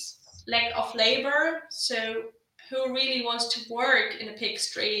countries. Lack of labor. So who really wants to work in a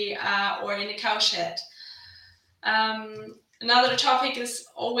piggery or in a cowshed? Another topic is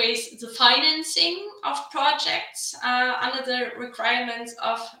always the financing of projects under the requirements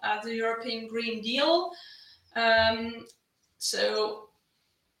of the European Green Deal. So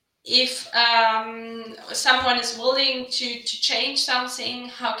if someone is willing to change something,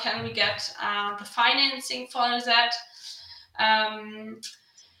 how can we get the financing for that?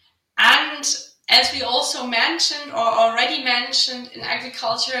 And as we also mentioned or already mentioned, in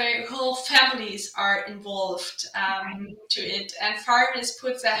agriculture, whole families are involved to it, and farmers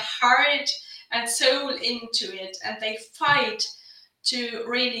put their heart and soul into it, and they fight to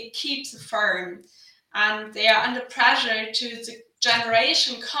really keep the farm. And they are under pressure to the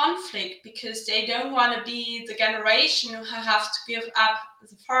generation conflict, because they don't want to be the generation who have to give up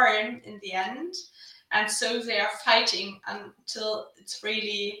the farm in the end. And so they are fighting until it's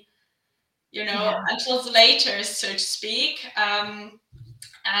really, until the later, so to speak. And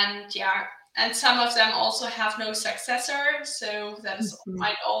some of them also have no successor, so that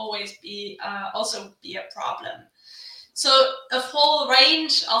might always be also be a problem. So a whole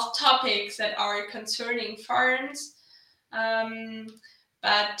range of topics that are concerning farms,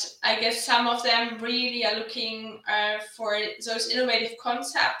 but I guess some of them really are looking for those innovative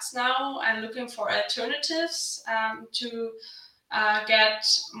concepts now and looking for alternatives to get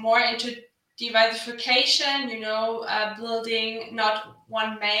more into diversification, building not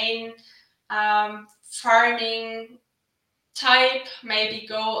one main farming type, maybe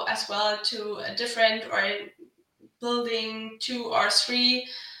go as well to a different, or building 2 or 3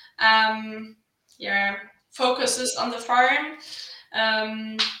 focuses on the farm.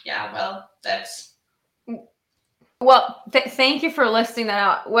 That's Well, thank you for listing that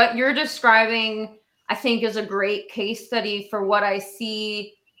out. What you're describing, I think, is a great case study for what I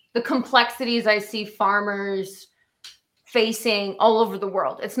see, the complexities I see farmers facing all over the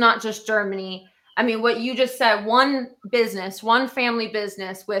world. It's not just Germany. I mean, what you just said, one business, one family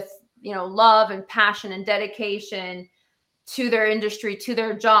business with, love and passion and dedication to their industry, to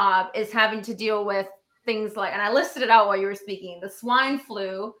their job, is having to deal with things like, and I listed it out while you were speaking, the swine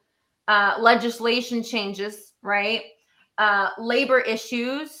flu, legislation changes, right? Labor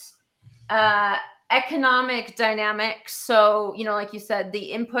issues, economic dynamics. So, like you said, the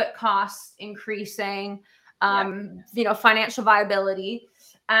input costs increasing, financial viability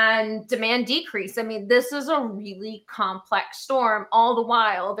and demand decrease. I mean, this is a really complex storm. All the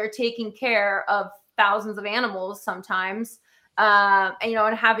while, they're taking care of thousands of animals sometimes,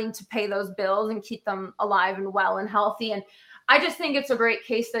 and having to pay those bills and keep them alive and well and healthy. And I just think it's a great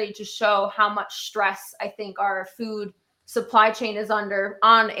case study to show how much stress I think our food supply chain is under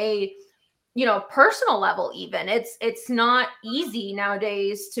on a personal level. Even it's not easy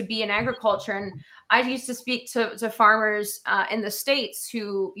nowadays to be in agriculture. And I used to speak to farmers in the States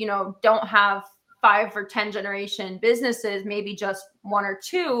who don't have 5 or 10 generation businesses, maybe just 1 or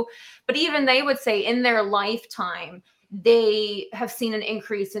 2, but even they would say in their lifetime they have seen an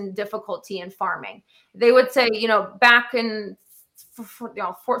increase in difficulty in farming. They would say, back in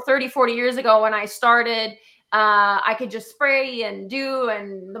 30, 40 years ago when I started, I could just spray and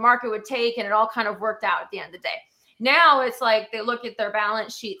the market would take, and it all kind of worked out at the end of the day. Now it's like they look at their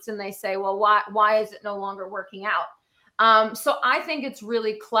balance sheets and they say, well, why is it no longer working out? So I think it's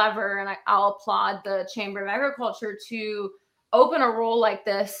really clever, and I'll applaud the Chamber of Agriculture to open a role like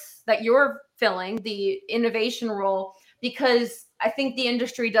this that you're filling, the innovation role, because I think the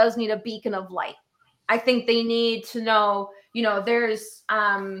industry does need a beacon of light. I think they need to know, there's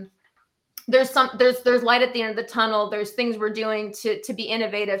light at the end of the tunnel. There's things we're doing to be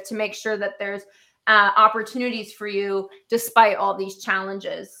innovative, to make sure that there's opportunities for you despite all these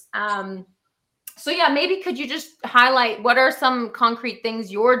challenges. So yeah, maybe could you just highlight what are some concrete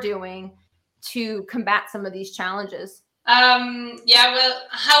things you're doing to combat some of these challenges? Well,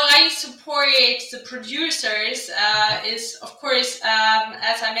 how I support the producers is, of course,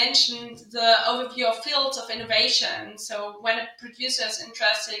 as I mentioned, the overview of fields of innovation. So when a producer is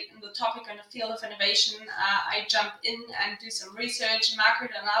interested in the topic on the field of innovation, I jump in and do some research, market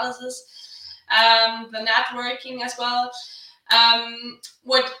analysis, the networking as well.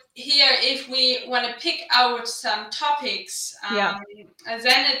 If we want to pick out some topics, then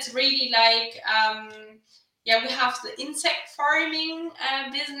it's really like, we have the insect farming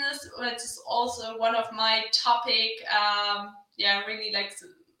business, which is also one of my topic. Really like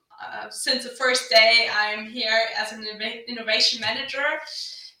since the first day I'm here as an innovation manager.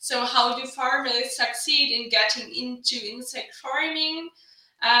 So how do farmers succeed in getting into insect farming?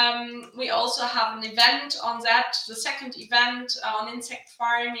 We also have an event on that. The second event on insect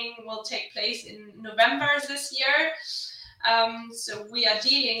farming will take place in November this year. So we are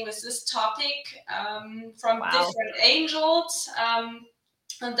dealing with this topic from different angles,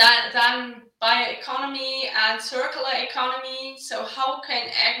 and then bioeconomy and circular economy. So how can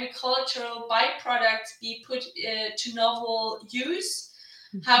agricultural byproducts be put to novel use?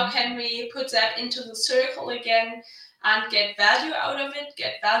 Mm-hmm. How can we put that into the circle again and get value out of it,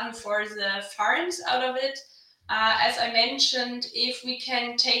 get value for the farms out of it? As I mentioned, if we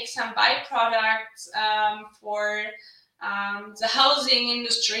can take some byproducts for the housing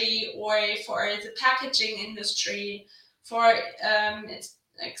industry or for the packaging industry, for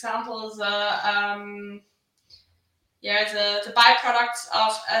example, the byproducts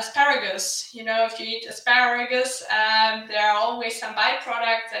of asparagus. If you eat asparagus, there are always some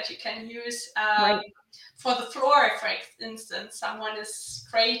byproducts that you can use for the floor, for instance. Someone is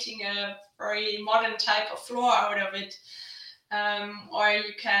creating a very modern type of floor out of it. Or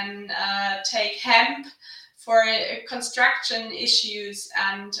you can take hemp for construction issues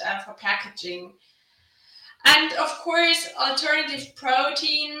and for packaging. And of course, alternative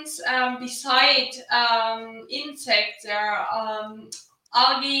proteins beside insects. There are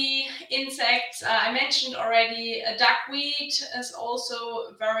algae insects. I mentioned already duckweed is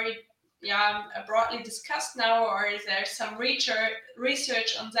also very broadly discussed now, or there's some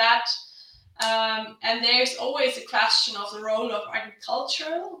research on that. And there's always a question of the role of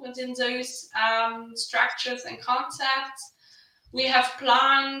agriculture within those structures and concepts. We have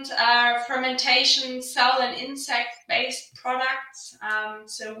plant fermentation, cell and insect-based products.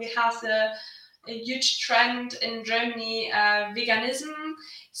 So we have a huge trend in Germany, veganism.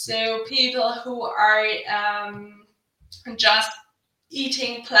 So people who are just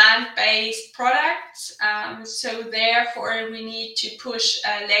eating plant-based products. So therefore we need to push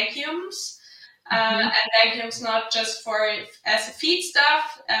legumes. And legumes not just as a feedstuff.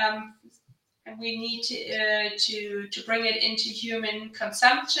 We need to bring it into human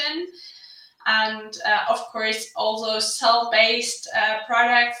consumption. And of course, also cell-based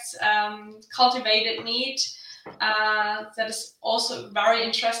products, cultivated meat. That is also a very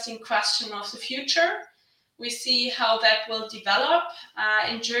interesting question of the future. We see how that will develop.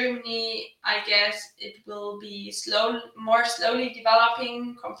 In Germany, I guess it will be more slowly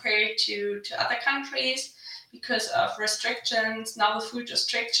developing compared to other countries because of restrictions, novel food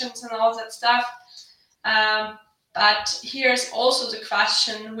restrictions and all that stuff. But here's also the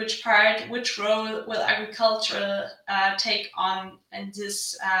question, which role will agriculture take on in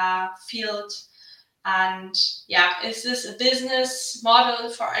this field? And is this a business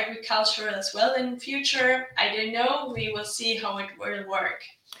model for agriculture as well in the future? I don't know. We will see how it will work.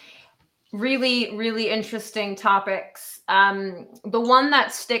 Really, really interesting topics. The one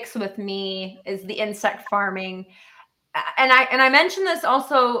that sticks with me is the insect farming. And I mentioned this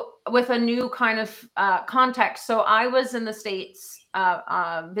also with a new kind of context. So I was in the States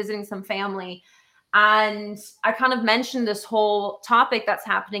visiting some family, and I kind of mentioned this whole topic that's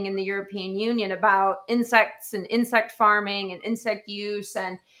happening in the European Union about insects and insect farming and insect use,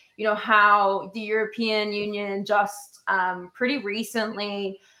 and how the European Union just pretty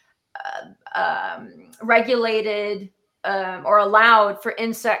recently regulated or allowed for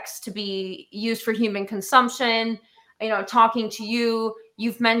insects to be used for human consumption. Talking to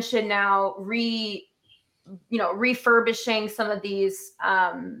you've mentioned now refurbishing some of these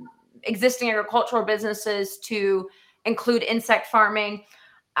existing agricultural businesses to include insect farming.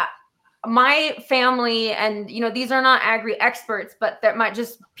 My family, and these are not agri experts, but that might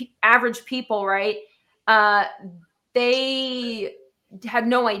just average people, right? They had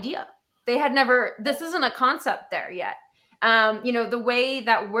no idea. They had never. This isn't a concept there yet. The way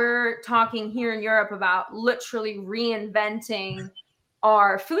that we're talking here in Europe about literally reinventing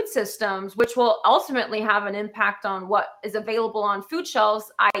our food systems, which will ultimately have an impact on what is available on food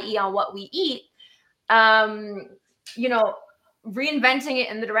shelves, i.e. on what we eat, reinventing it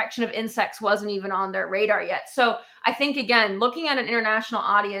in the direction of insects wasn't even on their radar yet. So I think, again, looking at an international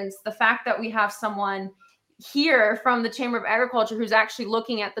audience, the fact that we have someone here from the Chamber of Agriculture who's actually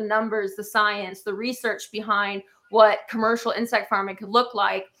looking at the numbers, the science, the research behind what commercial insect farming could look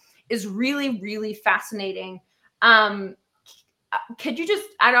like is really, really fascinating. Could you just,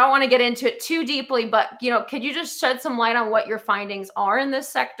 I don't want to get into it too deeply, but, could you just shed some light on what your findings are in this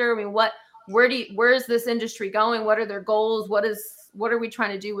sector? I mean, where is this industry going? What are their goals? What are we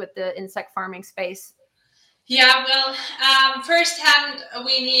trying to do with the insect farming space? Yeah, well, firsthand,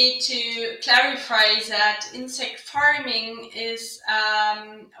 we need to clarify that insect farming is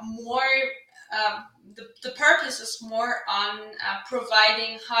more, the purpose is more on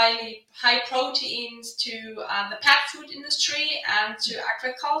providing high proteins to the pet food industry and to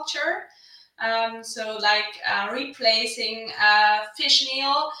aquaculture. So like replacing fish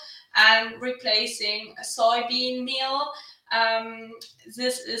meal and replacing a soybean meal.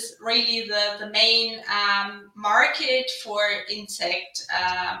 This is really the main market for insect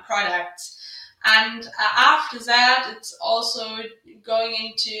products. And after that, it's also going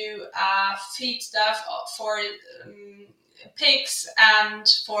into feed stuff for pigs and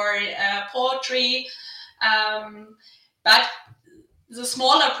for poultry. But the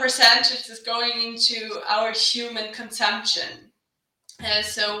smaller percentage is going into our human consumption.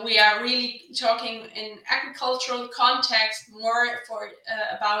 So we are really talking in agricultural context more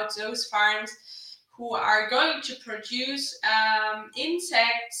about those farms who are going to produce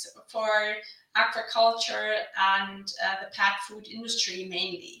insects for aquaculture and the pet food industry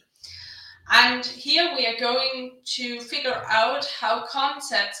mainly. And here we are going to figure out how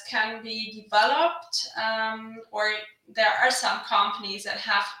concepts can be developed, or there are some companies that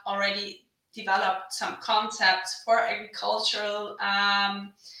have already developed some concepts for agricultural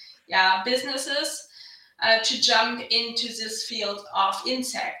businesses to jump into this field of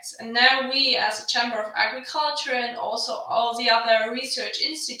insects. And now we, as a Chamber of Agriculture and also all the other research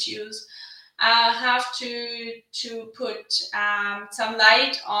institutes, have to put some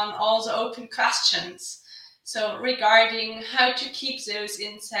light on all the open questions. So regarding how to keep those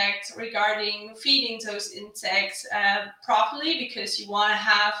insects, regarding feeding those insects properly, because you want to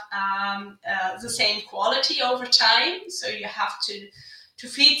have the same quality over time. So you have to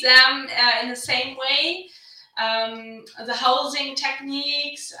feed them in the same way. The housing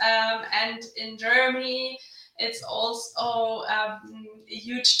techniques, and in Germany, It's also a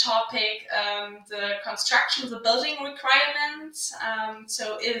huge topic, the construction, the building requirements.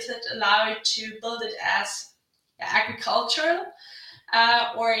 So is it allowed to build it as agricultural,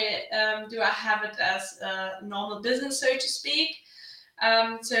 or do I have it as a normal business, so to speak?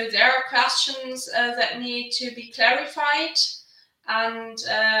 So there are questions that need to be clarified, and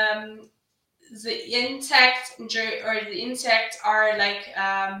the insects are like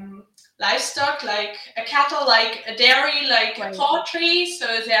livestock, like a cattle, like a dairy, like a poultry. So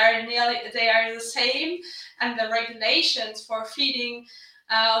they are the same, and the regulations for feeding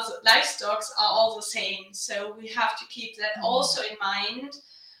livestock are all the same. So we have to keep that also in mind.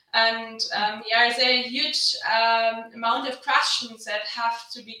 And there's a huge amount of questions that have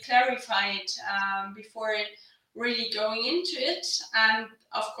to be clarified before really going into it. And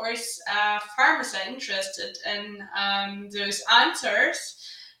of course, farmers are interested in those answers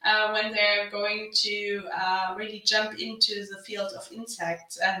when they're going to really jump into the field of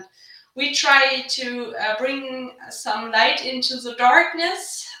insects. And we try to bring some light into the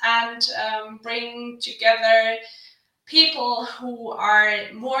darkness and bring together people who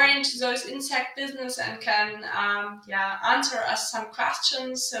are more into those insect business and can answer us some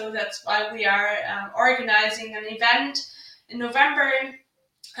questions. So that's why we are organizing an event in November,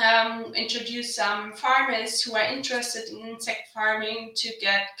 introduce some farmers who are interested in insect farming to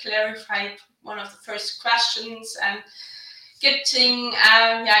get clarified one of the first questions, and getting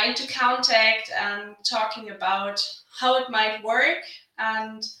into contact and talking about how it might work,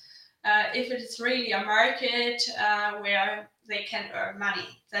 and if it is really a market where they can earn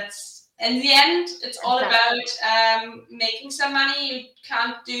money. That's, in the end, it's all about making some money. You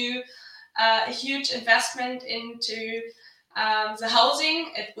can't do a huge investment into the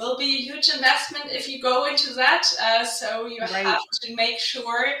housing. It will be a huge investment if you go into that. So you have to make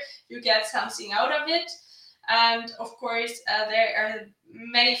sure you get something out of it. And of course, there are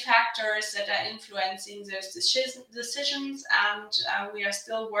many factors that are influencing those decisions, and we are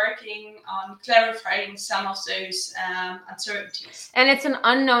still working on clarifying some of those uncertainties. And it's an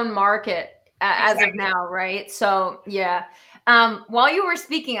unknown market as of now, right? So yeah. While you were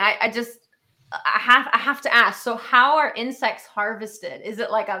speaking, I have to ask. So how are insects harvested? Is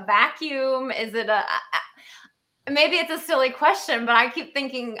it like a vacuum? Is it maybe it's a silly question, but I keep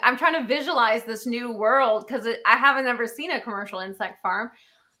thinking, I'm trying to visualize this new world, because I haven't ever seen a commercial insect farm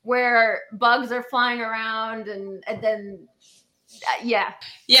where bugs are flying around and then, Yeah,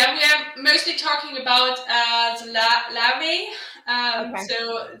 we are mostly talking about the larvae.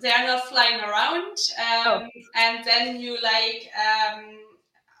 So they are not flying around. And then you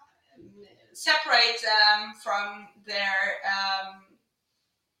separate them from their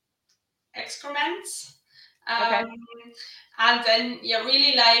excrements. And then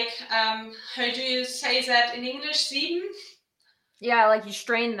really how do you say that in English? Sieben? Yeah, like you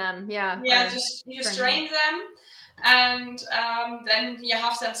strain them. Yeah, just you strain them, and then you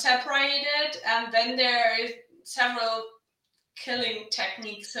have them separated, and then there are several killing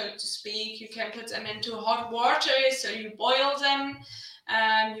techniques, so to speak. You can put them into hot water, so you boil them,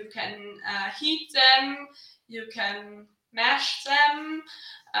 you can heat them, you can mash them.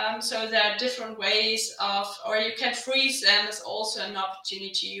 So there are different ways or you can freeze them as also an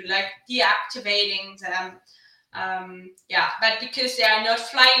opportunity. You like deactivating them. But because they are not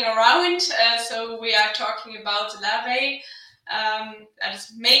flying around, so we are talking about larvae, that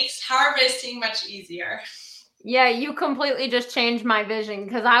makes harvesting much easier. Yeah, you completely just changed my vision,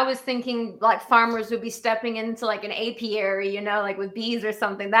 because I was thinking like farmers would be stepping into like an apiary, like with bees or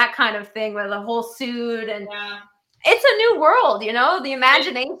something, that kind of thing, with a whole suit. And it's a new world, the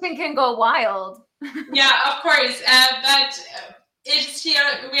imagination can go wild. Yeah, of course. But it's here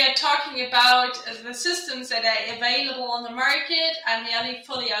we are talking about the systems that are available on the market and nearly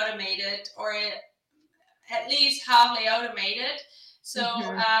fully automated, or at least halfly automated. So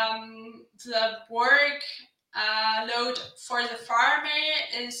the work load for the farmer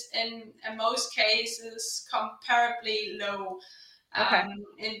is in most cases comparably low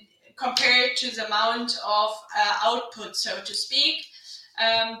compared to the amount of output, so to speak.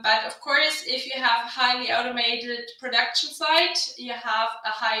 But of course, if you have a highly automated production site, you have a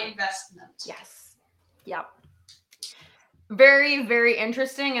high investment. Yes. Yep. Very, very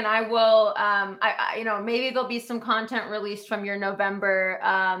interesting. And I will, maybe there'll be some content released from your November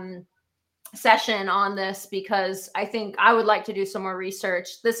session on this, because I think I would like to do some more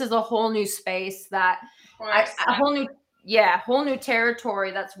research. This is a whole new space a whole new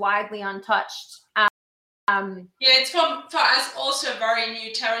territory that's widely untouched. Yeah, it's for us also a very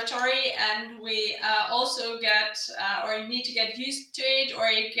new territory, and we also get or need to get used to it or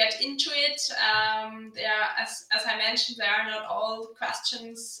get into it. As I mentioned, there are not all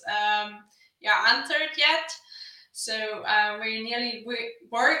questions answered yet. So we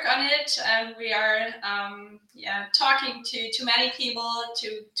work on it, and we are talking to many people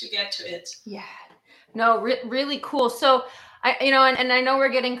to get to it. Yeah, no, really cool. So and I know we're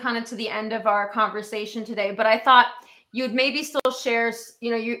getting kind of to the end of our conversation today, but I thought you'd maybe still share,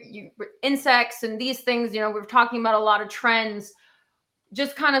 you insects and these things. We're talking about a lot of trends.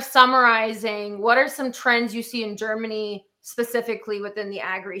 Just kind of summarizing, what are some trends you see in Germany specifically within the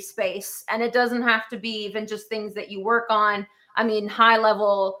agri space? And it doesn't have to be even just things that you work on. I mean, high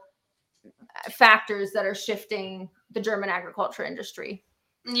level factors that are shifting the German agriculture industry.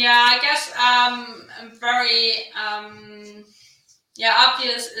 Yeah, I guess very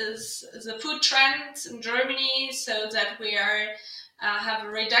obvious is the food trends in Germany, so that we have a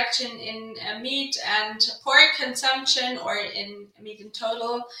reduction in meat and pork consumption, or in meat in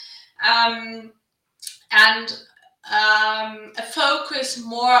total, and a focus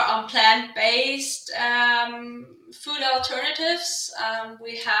more on plant-based food alternatives.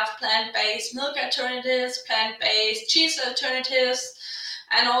 We have plant-based milk alternatives, plant-based cheese alternatives,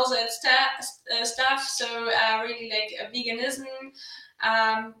 and all that stuff. So really like veganism,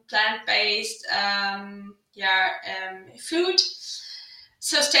 plant-based food.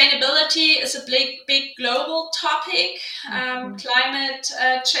 Sustainability is a big global topic. Climate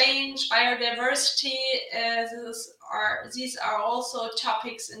change, biodiversity, these are also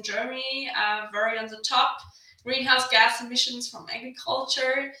topics in Germany, very on the top. Greenhouse gas emissions from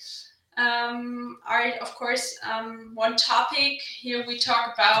agriculture are, of course, one topic. Here we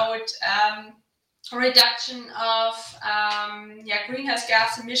talk about reduction of greenhouse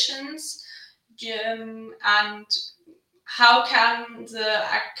gas emissions, and how can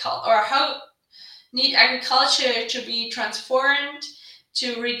how need agriculture to be transformed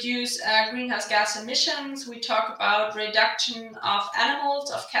to reduce greenhouse gas emissions. We talk about reduction of animals,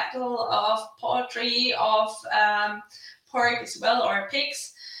 of cattle, of poultry, of pork as well, or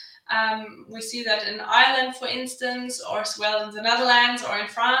pigs. We see that in Ireland, for instance, or as well in the Netherlands or in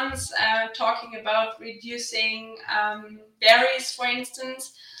France, talking about reducing berries, for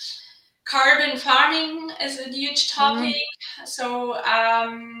instance. Carbon farming is a huge topic. So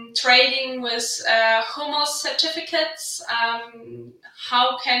trading with humus certificates.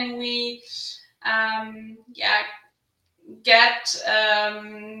 How can we get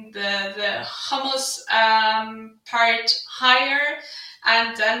the humus part higher,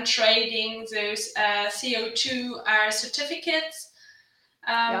 and then trading those CO2 certificates?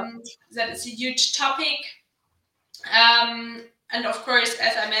 That is a huge topic. And of course,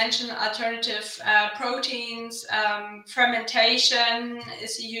 as I mentioned, alternative proteins, fermentation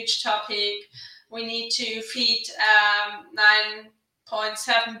is a huge topic. We need to feed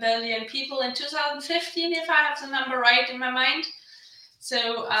 9.7 billion people in 2015, if I have the number right in my mind.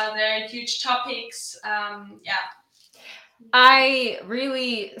 So there are huge topics.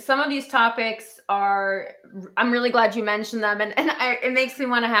 Some of these topics I'm really glad you mentioned them, and it makes me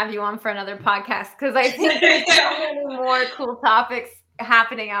want to have you on for another podcast, because I think there's so many more cool topics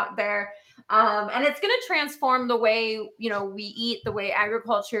happening out there. And it's going to transform the way, we eat, the way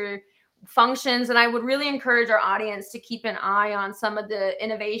agriculture functions. And I would really encourage our audience to keep an eye on some of the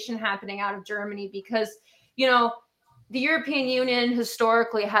innovation happening out of Germany, because, the European Union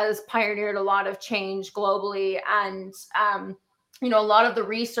historically has pioneered a lot of change globally, and a lot of the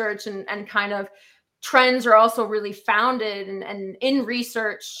research and kind of trends are also really founded and in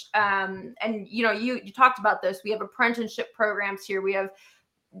research. And you talked about this. We have apprenticeship programs here. We have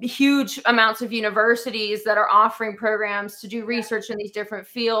huge amounts of universities that are offering programs to do research in these different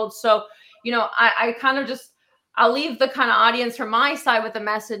fields. So I kind of I'll leave the kind of audience from my side with a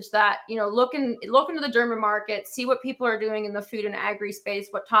message that, look into the German market, see what people are doing in the food and agri space,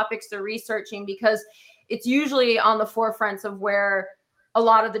 what topics they're researching, because it's usually on the forefronts of where a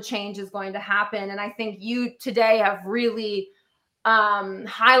lot of the change is going to happen. And I think you today have really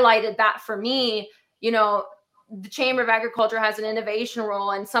highlighted that for me. The Chamber of Agriculture has an innovation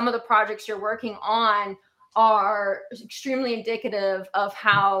role, and some of the projects you're working on are extremely indicative of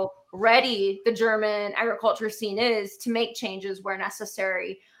how ready the German agriculture scene is to make changes where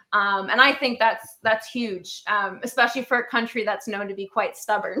necessary. And I think that's huge, especially for a country that's known to be quite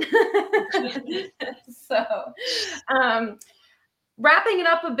stubborn. So wrapping it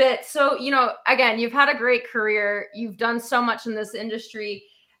up a bit. So, again, you've had a great career. You've done so much in this industry.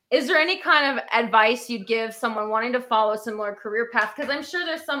 Is there any kind of advice you'd give someone wanting to follow a similar career path? Because I'm sure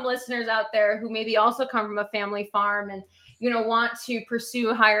there's some listeners out there who maybe also come from a family farm and, want to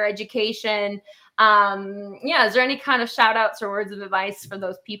pursue higher education. Is there any kind of shout outs or words of advice for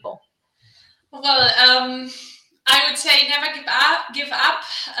those people? Well, I would say never give up.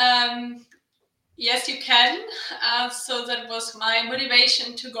 Yes, you can. So that was my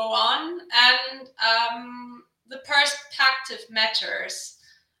motivation to go on. And the perspective matters.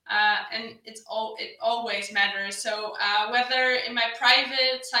 And it always matters. So whether in my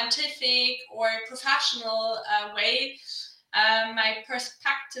private, scientific, or professional way, my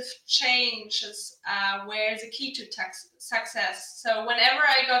perspective changes where the key to success. So whenever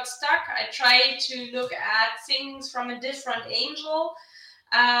I got stuck, I tried to look at things from a different angle,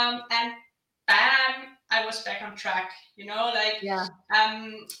 and bam, I was back on track.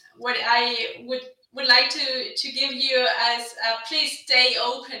 What I would like to give you as please stay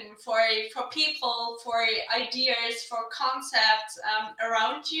open for people, for ideas, for concepts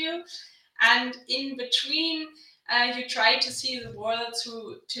around you, and in between you try to see the world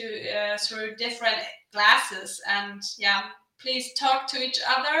through different glasses, and please talk to each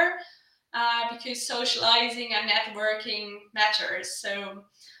other because socializing and networking matters. So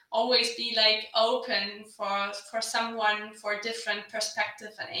always be open for someone, for different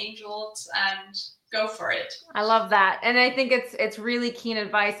perspective and angles, and go for it. I love that. And I think it's really keen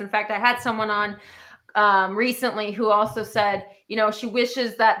advice. In fact, I had someone on recently who also said, she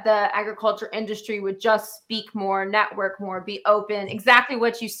wishes that the agriculture industry would just speak more, network more, be open, exactly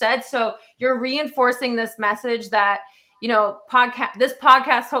what you said. So you're reinforcing this message that, this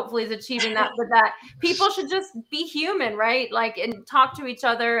podcast hopefully is achieving that, but that people should just be human, right? And talk to each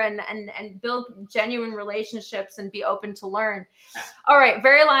other and build genuine relationships and be open to learn. All right.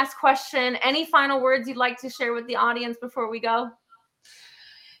 Very last question. Any final words you'd like to share with the audience before we go?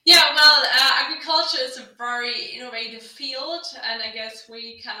 Yeah, well, agriculture is a very innovative field, and I guess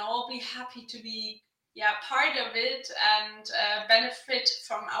we can all be happy to be part of it and benefit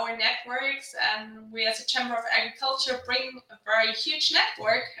from our networks. And we as a Chamber of Agriculture bring a very huge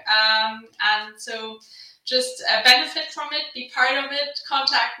network, and so just benefit from it, be part of it,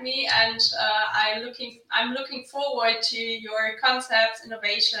 contact me, and I'm looking forward to your concepts,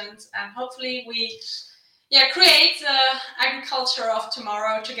 innovations, and hopefully we create the agriculture of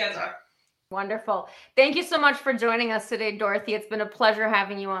tomorrow together. Wonderful. Thank you so much for joining us today, Dorothee. It's been a pleasure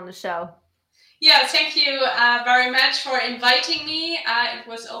having you on the show. Yeah, thank you very much for inviting me. It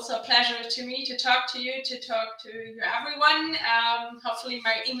was also a pleasure to me to talk to you, to talk to everyone. Hopefully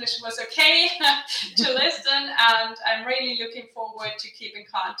my English was okay to listen, and I'm really looking forward to keep in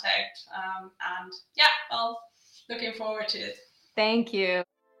contact. Looking forward to it. Thank you.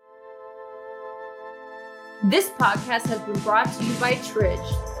 This podcast has been brought to you by Tridge,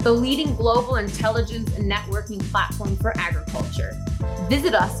 the leading global intelligence and networking platform for agriculture.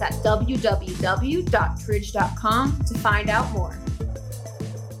 Visit us at www.tridge.com to find out more.